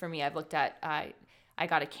instance, for me, I've looked at, I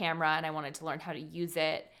got a camera and I wanted to learn how to use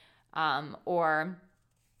it, or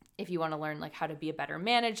if you want to learn how to be a better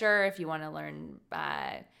manager, if you want to learn,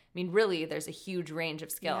 really, there's a huge range of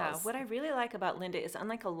skills. Yeah, what I really like about Lynda is,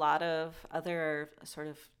 unlike a lot of other sort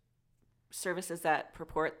of services that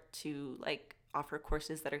purport to offer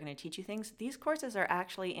courses that are going to teach you things, these courses are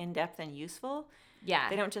actually in-depth and useful. Yeah.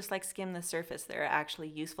 They don't just skim the surface. They're actually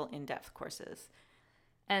useful, in-depth courses.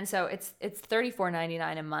 And so it's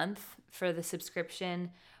 $34.99 a month for the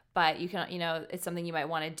subscription. But you can, it's something you might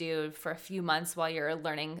want to do for a few months while you're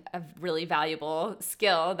learning a really valuable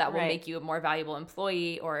skill that will make you a more valuable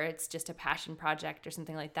employee, or it's just a passion project or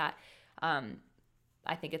something like that.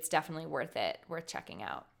 I think it's definitely worth checking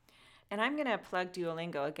out. And I'm going to plug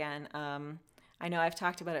Duolingo again. I know I've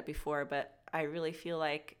talked about it before, but I really feel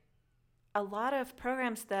like a lot of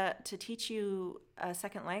programs that to teach you a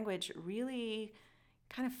second language really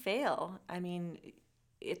kind of fail. I mean,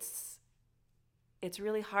 it's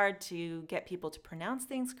really hard to get people to pronounce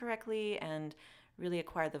things correctly and really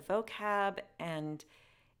acquire the vocab and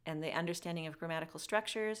the understanding of grammatical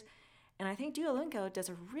structures. And I think Duolingo does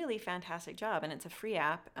a really fantastic job, and it's a free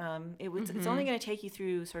app. It's only going to take you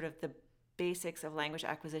through sort of the basics of language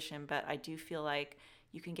acquisition, but I do feel like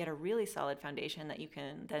you can get a really solid foundation that you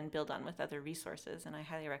can then build on with other resources, and I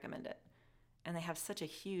highly recommend it. And they have such a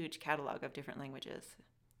huge catalog of different languages.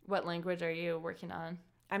 What language are you working on?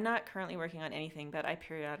 I'm not currently working on anything, but I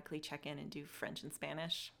periodically check in and do French and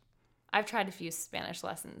Spanish. I've tried a few Spanish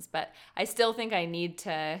lessons, but I still think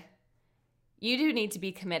you do need to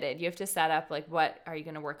be committed. You have to set up, what are you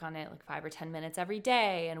going to work on it, 5 or 10 minutes every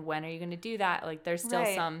day, and when are you going to do that? There's still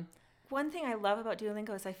some... One thing I love about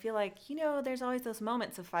Duolingo is I feel like, there's always those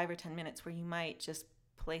moments of 5 or 10 minutes where you might just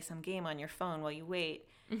play some game on your phone while you wait.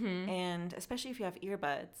 Mm-hmm. And especially if you have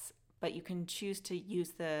earbuds, but you can choose to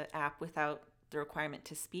use the app without the requirement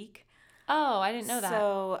to speak. Oh, I didn't know that.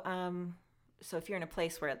 So if you're in a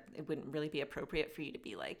place where it wouldn't really be appropriate for you to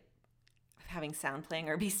be having sound playing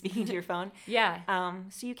or be speaking to your phone. Yeah.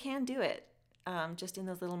 So you can do it just in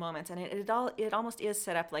those little moments, and it almost is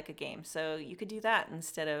set up like a game. So you could do that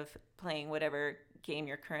instead of playing whatever game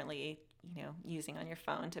you're currently using on your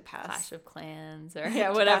phone to pass. Clash of Clans or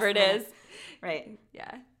whatever it is. Right.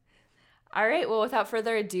 Yeah. All right, well, without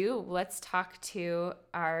further ado, let's talk to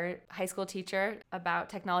our high school teacher about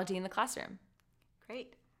technology in the classroom.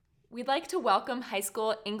 Great. We'd like to welcome high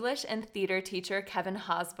school English and theater teacher Kevin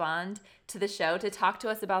Hosbond to the show to talk to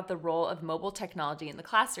us about the role of mobile technology in the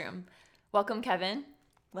classroom. Welcome, Kevin.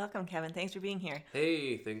 Welcome, Kevin. Thanks for being here.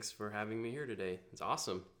 Hey, thanks for having me here today. It's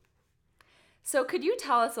awesome. So could you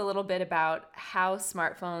tell us a little bit about how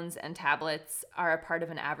smartphones and tablets are a part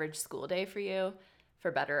of an average school day for you? For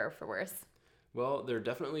better or for worse? Well, they're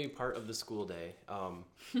definitely part of the school day.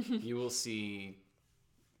 You will see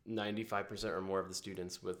 95% or more of the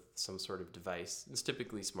students with some sort of device. It's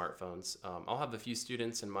typically smartphones. I'll have a few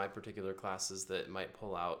students in my particular classes that might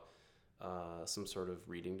pull out some sort of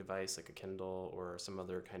reading device like a Kindle or some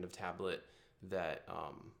other kind of tablet that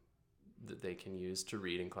they can use to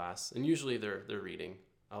read in class. And usually they're reading.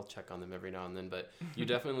 I'll check on them every now and then, but you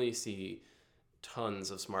definitely see tons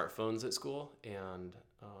of smartphones at school, and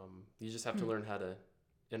you just have to learn how to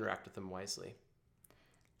interact with them wisely.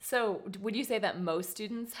 So would you say that most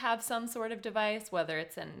students have some sort of device, whether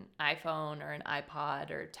it's an iPhone or an iPod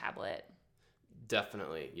or tablet?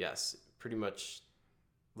 Definitely, yes. pretty much,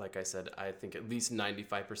 like I said, I think at least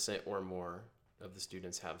 95% or more of the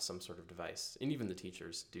students have some sort of device, and even the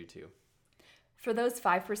teachers do too. For those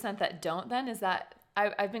 5% that don't, then,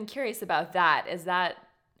 I've been curious about that.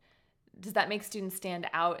 Does that make students stand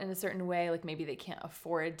out in a certain way? Like maybe they can't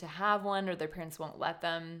afford to have one, or their parents won't let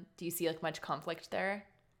them. Do you see like much conflict there?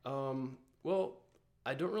 Well,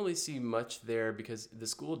 I don't really see much there because the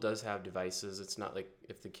school does have devices. It's not like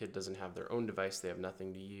if the kid doesn't have their own device, they have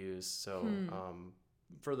nothing to use. So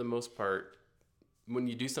for the most part, when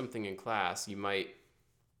you do something in class, you might,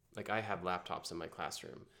 like I have laptops in my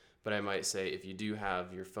classroom, but I might say if you do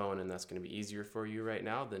have your phone and that's going to be easier for you right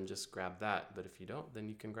now, then just grab that. But if you don't, then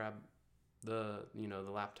you can grab the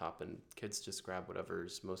laptop, and kids just grab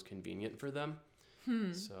whatever's most convenient for them.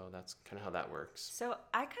 So that's kind of how that works. So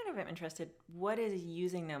I kind of am interested, what is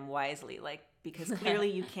using them wisely? Like, because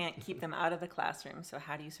clearly you can't keep them out of the classroom. So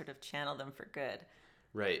how do you sort of channel them for good?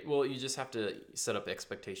 Right. Well, you just have to set up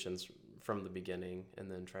expectations from the beginning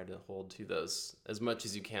and then try to hold to those as much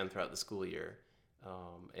as you can throughout the school year.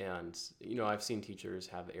 And, I've seen teachers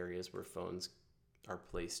have areas where phones are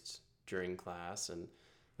placed during class. And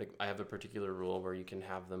like I have a particular rule where you can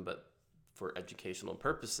have them, but for educational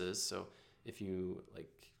purposes. So if you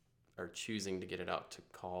are choosing to get it out to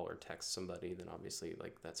call or text somebody, then obviously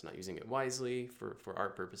that's not using it wisely for our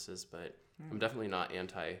purposes. But I'm definitely not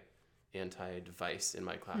anti-device in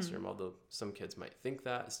my classroom, although some kids might think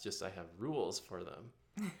that. It's just I have rules for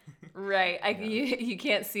them. Right. You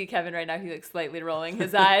can't see Kevin right now. He's like slightly rolling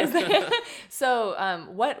his eyes. So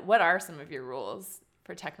what are some of your rules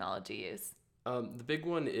for technology use? The big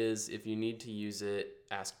one is if you need to use it,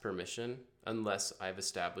 ask permission, unless I've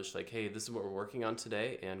established hey, this is what we're working on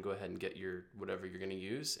today, and go ahead and get your whatever you're going to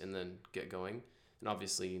use and then get going. And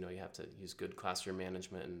obviously, you have to use good classroom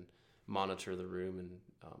management and monitor the room and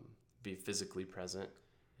be physically present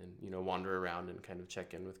and, wander around and kind of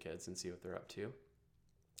check in with kids and see what they're up to.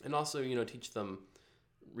 And also, teach them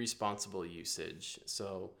responsible usage.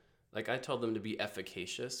 So I told them to be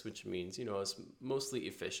efficacious, which means, it's mostly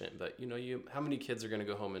efficient, but how many kids are going to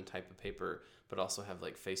go home and type a paper, but also have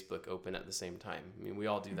Facebook open at the same time? I mean, we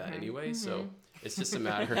all do that anyway. So it's just a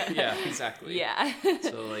matter of, yeah, exactly. Yeah.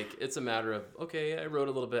 So it's a matter of, okay, I wrote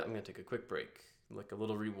a little bit. I'm going to take a quick break, a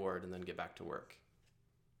little reward, and then get back to work.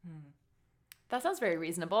 That sounds very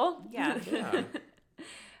reasonable. Yeah.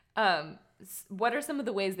 Yeah. What are some of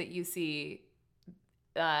the ways that you see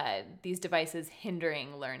these devices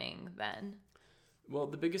hindering learning then? Well,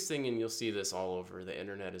 the biggest thing, and you'll see this all over the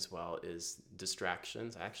internet as well, is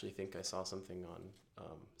distractions. I actually think I saw something on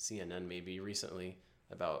CNN maybe recently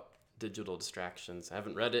about digital distractions. I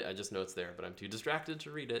haven't read it. I just know it's there, but I'm too distracted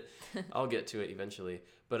to read it. I'll get to it eventually.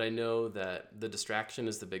 But I know that the distraction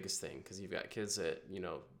is the biggest thing because you've got kids that,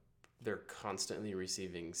 they're constantly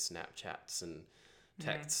receiving Snapchats and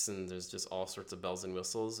texts, and there's just all sorts of bells and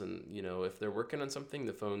whistles. And, if they're working on something,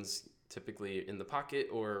 the phone's typically in the pocket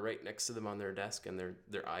or right next to them on their desk, and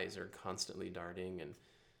their eyes are constantly darting. And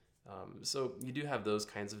so you do have those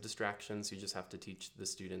kinds of distractions. You just have to teach the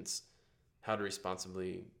students how to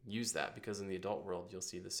responsibly use that, because in the adult world, you'll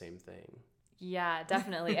see the same thing. Yeah,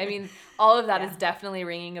 definitely. I mean, all of that Yeah. is definitely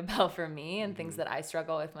ringing a bell for me and things that I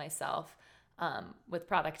struggle with myself with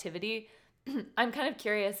productivity. I'm kind of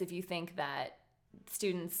curious if you think that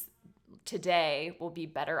students today will be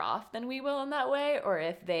better off than we will in that way, or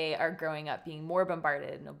if they are growing up being more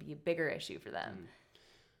bombarded and it'll be a bigger issue for them.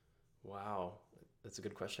 Wow. That's a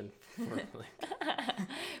good question.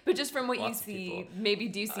 But just from what you Lots of see, people. maybe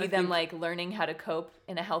do you see I them think- learning how to cope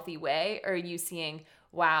in a healthy way, or are you seeing,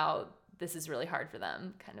 wow, this is really hard for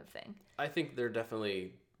them kind of thing? I think they're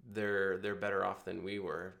definitely they're better off than we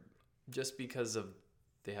were, just because of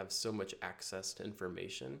they have so much access to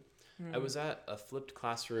information. I was at a flipped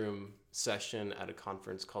classroom session at a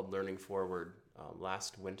conference called Learning Forward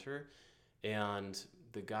last winter, and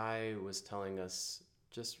the guy was telling us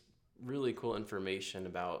just really cool information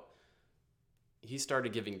about, he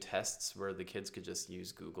started giving tests where the kids could just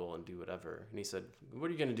use Google and do whatever. And he said, what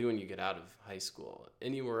are you going to do when you get out of high school?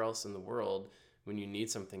 Anywhere else in the world, when you need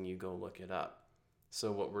something, you go look it up.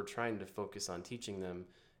 So what we're trying to focus on teaching them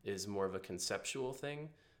is more of a conceptual thing.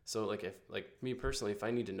 So if me personally, if I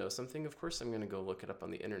need to know something, of course I'm going to go look it up on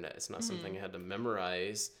the internet. It's not something I had to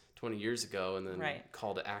memorize 20 years ago and then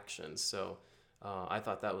call to action. So I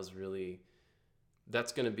thought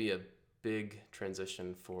that's going to be a big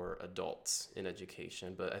transition for adults in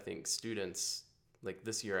education. But I think students,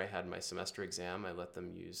 this year I had my semester exam. I let them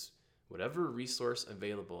use whatever resource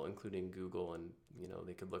available, including Google, and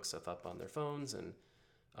they could look stuff up on their phones. And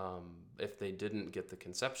if they didn't get the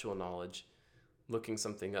conceptual knowledge, looking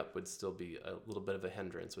something up would still be a little bit of a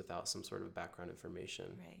hindrance without some sort of background information.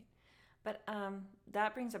 Right. But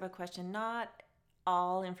that brings up a question. Not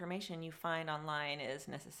all information you find online is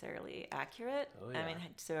necessarily accurate. Oh, yeah. I mean,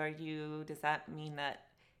 so does that mean that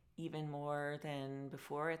even more than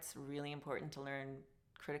before, it's really important to learn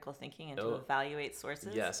critical thinking and to evaluate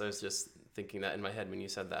sources? Yes, I was just thinking that in my head when you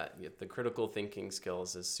said that. The critical thinking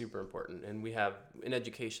skills is super important. And in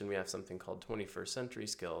education, we have something called 21st century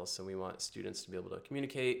skills. So we want students to be able to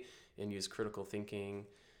communicate and use critical thinking.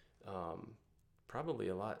 Probably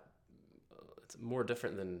a lot, it's more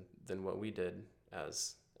different than what we did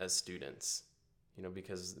as students,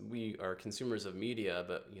 because we are consumers of media,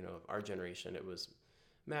 but, our generation, it was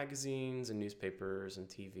magazines and newspapers and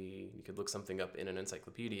TV. You could look something up in an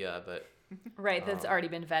encyclopedia, but right, that's already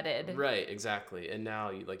been vetted. Right, exactly. And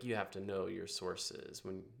now you have to know your sources.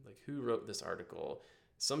 When who wrote this article?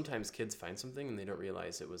 Sometimes kids find something and they don't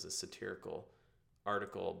realize it was a satirical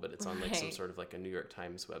article, but it's on some sort of a New York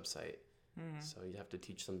Times website. So you have to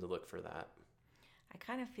teach them to look for that. I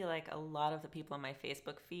kind of feel like a lot of the people on my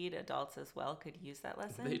Facebook feed, adults as well, could use that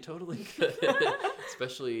lesson. They totally could,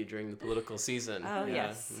 especially during the political season. Oh, yeah.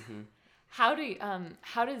 Yes. Mm-hmm.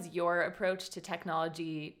 How does your approach to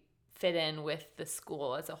technology fit in with the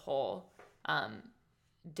school as a whole?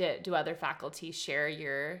 Do other faculty share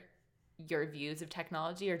your views of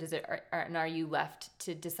technology, or are you left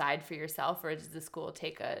to decide for yourself, or does the school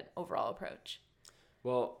take an overall approach?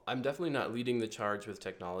 Well, I'm definitely not leading the charge with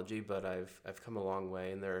technology, but I've come a long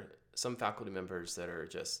way, and there are some faculty members that are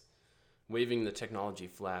just waving the technology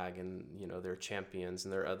flag, and they're champions,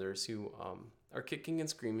 and there are others who are kicking and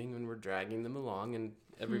screaming when we're dragging them along, and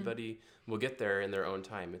everybody will get there in their own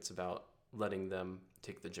time. It's about letting them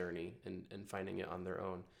take the journey and finding it on their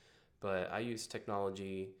own. But I use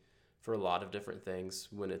technology for a lot of different things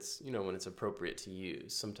when it's appropriate to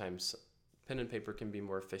use. Sometimes pen and paper can be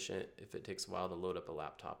more efficient if it takes a while to load up a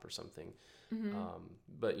laptop or something.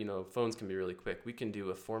 But phones can be really quick. We can do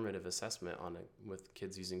a formative assessment with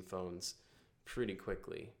kids using phones pretty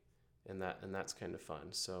quickly, and that's kind of fun.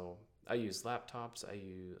 So I use laptops.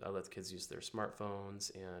 I let the kids use their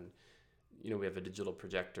smartphones, and we have a digital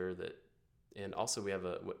projector and also we have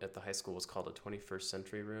at the high school what's called a 21st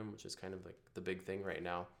century room, which is kind of the big thing right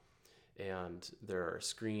now. And there are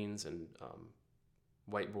screens and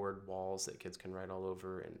whiteboard walls that kids can write all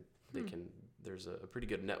over, and there's a pretty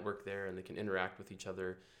good network there, and they can interact with each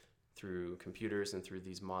other through computers and through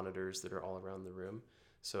these monitors that are all around the room.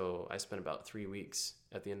 So I spent about 3 weeks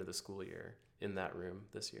at the end of the school year in that room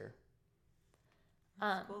this year.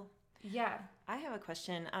 Cool. Yeah. I have a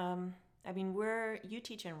question. You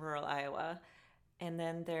teach in rural Iowa, and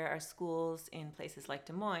then there are schools in places like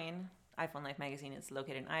Des Moines. iPhone Life magazine is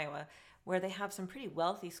located in Iowa, where they have some pretty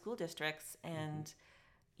wealthy school districts, and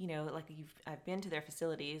I've been to their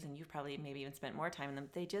facilities, and you've probably maybe even spent more time in them.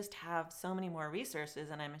 They just have so many more resources,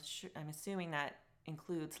 and I'm assuming that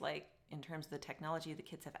includes in terms of the technology the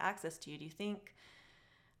kids have access to. Do you think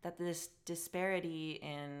that this disparity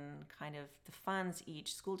in kind of the funds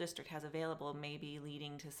each school district has available may be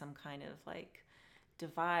leading to some kind of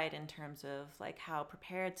divide in terms of how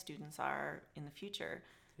prepared students are in the future?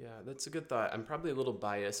 Yeah, that's a good thought. I'm probably a little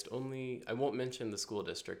biased. I won't mention the school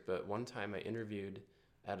district, but one time I interviewed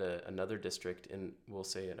at another district we'll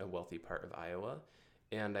say in a wealthy part of Iowa,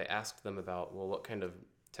 and I asked them about, well, what kind of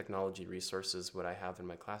technology resources would I have in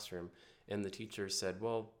my classroom? And the teacher said,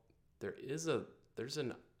 well, there's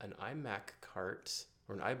an iMac cart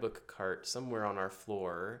or an iBook cart somewhere on our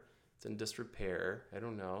floor. It's in disrepair. I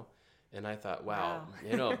don't know. And I thought, wow.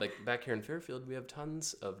 Back here in Fairfield, we have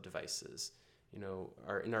tons of devices. In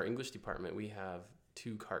our English department, we have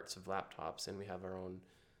 2 carts of laptops, and we have our own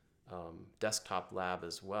desktop lab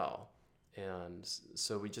as well. And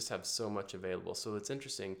so we just have so much available. So it's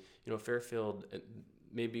interesting, Fairfield,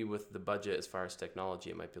 maybe with the budget as far as technology,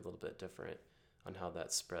 it might be a little bit different on how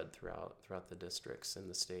that's spread throughout the districts in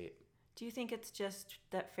the state. Do you think it's just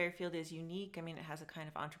that Fairfield is unique? I mean, it has a kind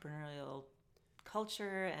of entrepreneurial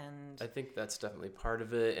culture, and I think that's definitely part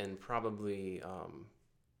of it, and probably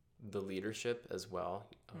the leadership as well.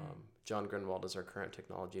 John Grunwald is our current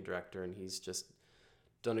technology director, and he's just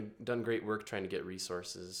done great work trying to get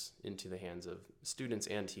resources into the hands of students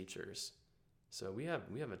and teachers. So we have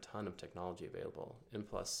a ton of technology available, and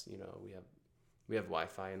plus, we have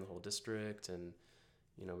Wi-Fi in the whole district, and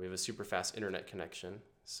we have a super fast internet connection.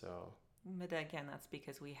 So, but again, that's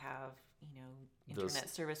because we have internet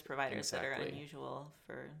service providers that are unusual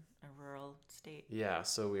for a rural state. Yeah,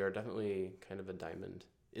 so we are definitely kind of a diamond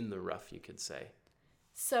in the rough, you could say.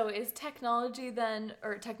 So is technology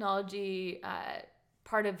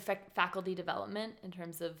part of faculty development in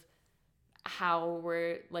terms of how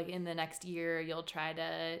we're like in the next year you'll try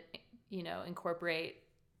to, incorporate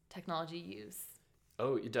technology use.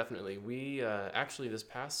 Oh, definitely. We actually, this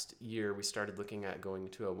past year, we started looking at going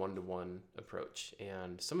to a one-to-one approach.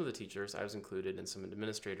 And some of the teachers, I was included, and some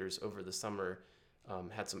administrators over the summer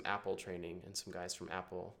had some Apple training, and some guys from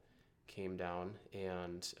Apple came down,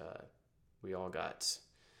 and we all got,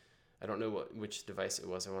 I don't know which device it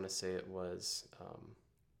was. I want to say it was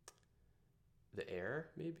the Air,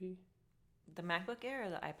 maybe? The MacBook Air or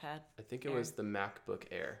the iPad? I think it Air? was the MacBook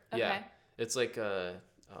Air. Okay. Yeah. It's like a...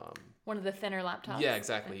 One of the thinner laptops. Yeah,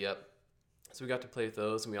 exactly. Yep. So we got to play with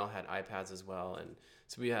those, and we all had iPads as well, and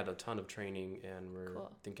so we had a ton of training, and we're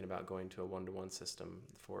thinking about going to a one-to-one system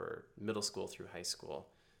for middle school through high school.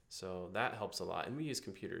 So that helps a lot, and we use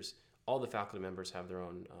computers. All the faculty members have their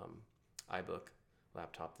own iBook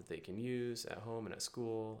laptop that they can use at home and at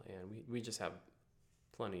school, and we just have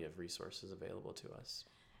plenty of resources available to us.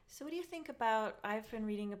 So what do you think about, I've been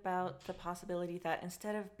reading about the possibility that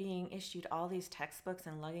instead of being issued all these textbooks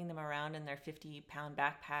and lugging them around in their 50-pound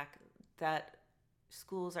backpack, that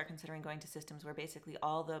schools are considering going to systems where basically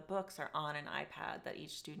all the books are on an iPad that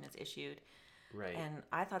each student is issued. Right. And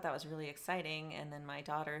I thought that was really exciting. And then my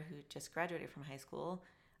daughter, who just graduated from high school,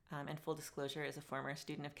 and full disclosure is a former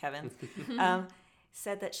student of Kevin's,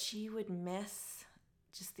 said that she would miss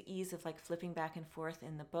just the ease of like flipping back and forth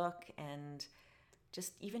in the book, and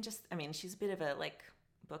I mean, she's a bit of a like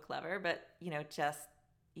book lover, but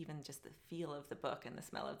just the feel of the book and the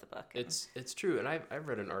smell of the book. It's true, and I've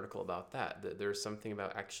read an article about that there's something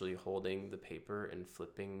about actually holding the paper and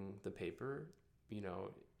flipping the paper,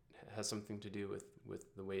 has something to do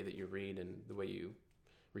with the way that you read and the way you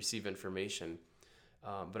receive information.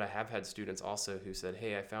 But I have had students also who said,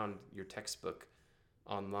 "Hey, I found your textbook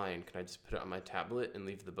online. Can I just put it on my tablet and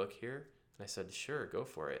leave the book here?" And I said, "Sure, go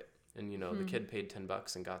for it." And the kid paid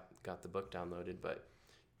 $10 and got the book downloaded. But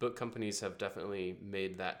book companies have definitely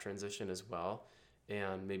made that transition as well,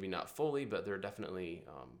 and maybe not fully, but they're definitely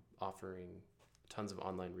offering tons of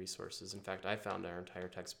online resources. In fact, I found our entire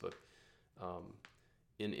textbook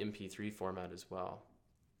in MP3 format as well.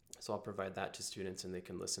 So I'll provide that to students, and they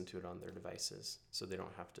can listen to it on their devices. So they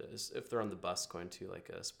don't have to, if they're on the bus going to like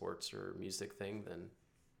a sports or music thing, then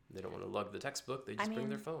they don't want to lug the textbook. They just bring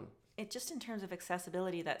their phone. It just in terms of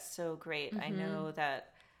accessibility, that's so great. I know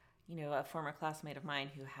that, a former classmate of mine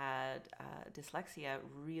who had dyslexia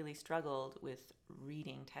really struggled with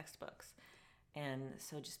reading textbooks. And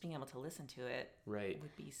so just being able to listen to it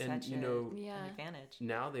would be such an advantage.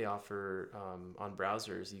 Now they offer, on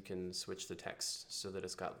browsers, you can switch the text so that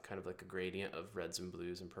it's got kind of like a gradient of reds and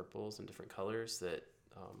blues and purples and different colors that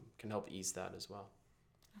can help ease that as well.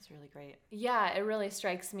 That's really great. Yeah, it really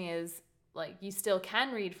strikes me as like you still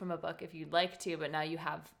can read from a book if you'd like to, but now you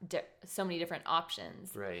have so many different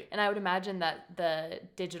options. Right. And I would imagine that the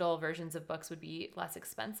digital versions of books would be less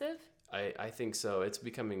expensive. I think so. It's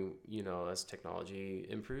becoming, as technology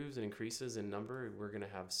improves and increases in number, we're going to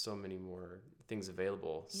have so many more things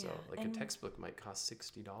available. So a textbook might cost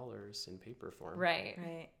 $60 in paper form. Right.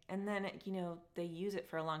 Right. And then, they use it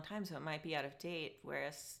for a long time, so it might be out of date,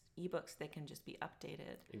 whereas ebooks, they can just be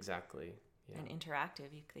updated. Exactly. Yeah. And interactive.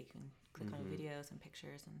 They can click on videos and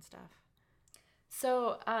pictures and stuff.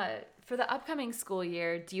 So for the upcoming school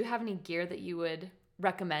year, do you have any gear that you would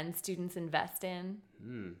recommend students invest in?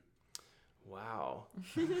 Wow.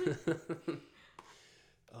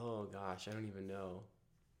 Oh gosh, I don't even know.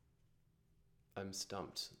 I'm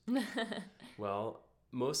stumped. Well,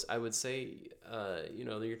 I would say,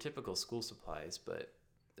 they're your typical school supplies, but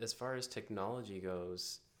as far as technology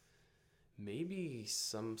goes, maybe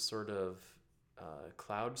some sort of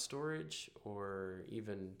cloud storage, or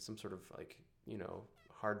even some sort of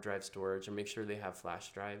hard drive storage, or make sure they have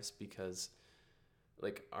flash drives, because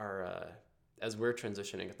our as we're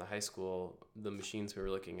transitioning at the high school, the machines we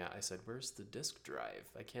were looking at, I said, "Where's the disk drive?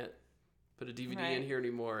 I can't put a DVD in here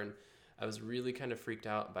anymore." And I was really kind of freaked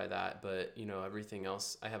out by that. But everything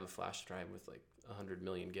else, I have a flash drive with 100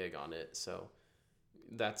 million gig on it, so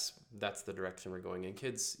that's the direction we're going in.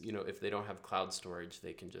 Kids, if they don't have cloud storage,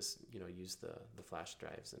 they can just use the flash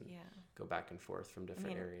drives and go back and forth from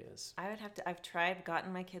different areas. I've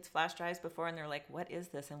gotten my kids flash drives before, and they're like, "What is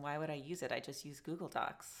this, and why would I use it? I just use Google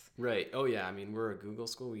Docs." Right. Oh yeah, I mean, we're a Google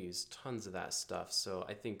school, we use tons of that stuff, so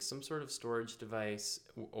I think some sort of storage device,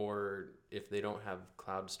 or if they don't have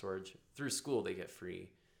cloud storage through school, they get free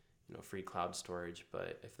cloud storage.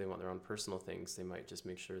 But if they want their own personal things, they might just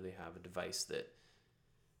make sure they have a device that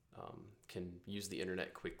can use the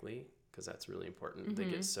internet quickly, because that's really important. They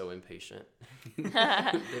get so impatient.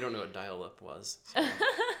 They don't know what dial-up was. So.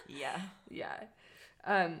 Yeah.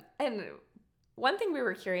 And One thing we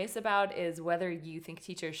were curious about is whether you think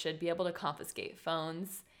teachers should be able to confiscate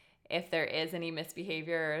phones if there is any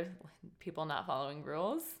misbehavior, people not following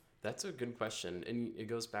rules. That's a good question. And it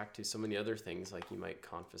goes back to so many other things, like you might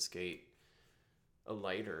confiscate a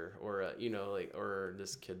lighter or or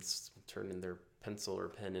this kid's turning their pencil or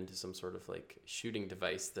pen into some sort of like shooting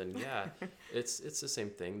device. Then yeah, it's the same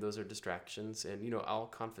thing. Those are distractions. And I'll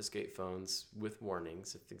confiscate phones with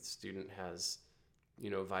warnings if the student has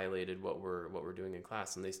violated what we're doing in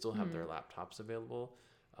class, and they still have their laptops available.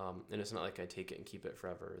 And it's not like I take it and keep it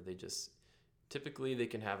forever. Typically they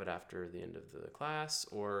can have it after the end of the class,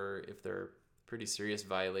 or if they're pretty serious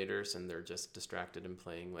violators and they're just distracted and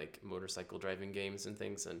playing like motorcycle driving games and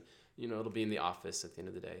things, and it'll be in the office at the end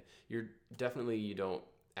of the day. You don't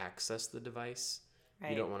access the device. Right.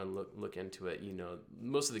 You don't want to look into it.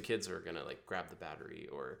 Most of the kids are gonna like grab the battery,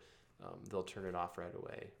 or they'll turn it off right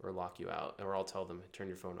away, or lock you out, or I'll tell them turn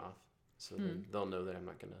your phone off, so then they'll know that I'm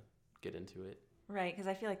not gonna get into it. Right, because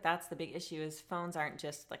I feel like that's the big issue is phones aren't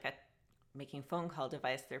just like a making phone call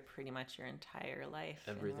device. They're pretty much your entire life.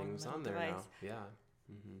 Everything's on there device. Now. Yeah.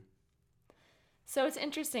 Mm-hmm. So it's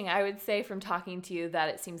interesting. I would say from talking to you that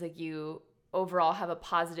it seems like you overall have a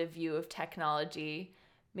positive view of technology.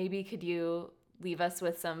 Maybe could you leave us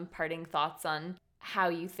with some parting thoughts on how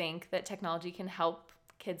you think that technology can help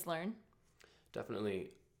kids learn?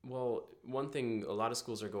 Definitely. Well, one thing, a lot of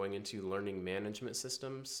schools are going into learning management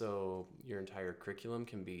systems, so your entire curriculum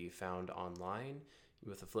can be found online.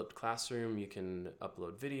 With a flipped classroom, you can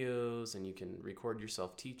upload videos and you can record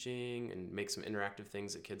yourself teaching and make some interactive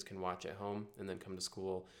things that kids can watch at home and then come to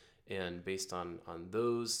school. And based on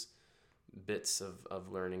those bits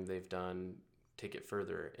of learning they've done, take it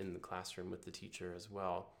further in the classroom with the teacher as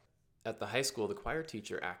well. At the high school, the choir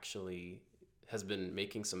teacher actually has been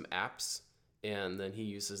making some apps, and then he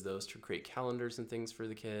uses those to create calendars and things for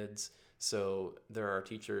the kids. So there are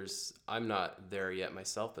teachers, I'm not there yet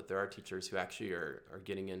myself, but there are teachers who actually are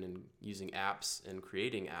getting in and using apps and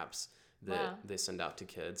creating apps that they send out to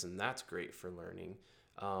kids, and that's great for learning.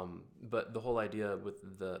 But the whole idea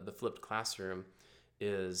with the flipped classroom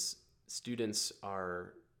is students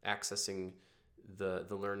are accessing the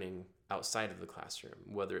learning outside of the classroom,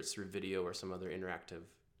 whether it's through video or some other interactive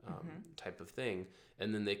type of thing,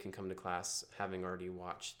 and then they can come to class having already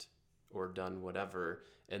watched or done whatever,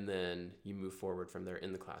 and then you move forward from there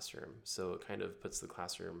in the classroom. So it kind of puts the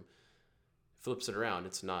classroom, flips it around.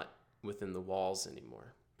 It's not within the walls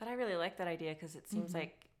anymore. But I really like that idea because it seems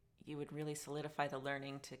like you would really solidify the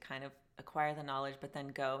learning to kind of acquire the knowledge, but then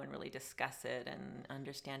go and really discuss it and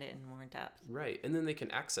understand it in more depth. Right, and then they can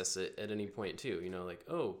access it at any point too. Like,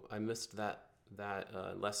 oh, I missed that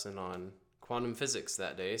lesson on quantum physics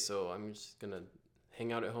that day, so I'm just gonna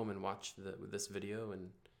hang out at home and watch this video and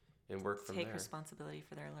work from there. Take responsibility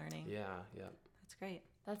for their learning. Yeah. That's great.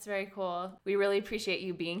 That's very cool. We really appreciate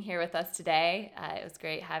you being here with us today. It was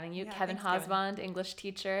great having you. Kevin Hosbond, English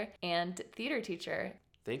teacher and theater teacher.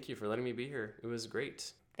 Thank you for letting me be here. It was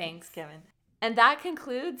great. Thanks, Kevin. And that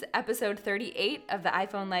concludes episode 38 of the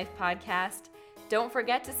iPhone Life podcast. Don't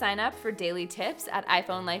forget to sign up for daily tips at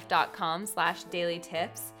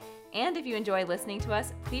iPhoneLife.com/dailytips. And if you enjoy listening to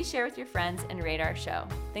us, please share with your friends and rate our show.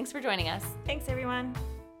 Thanks for joining us. Thanks, everyone.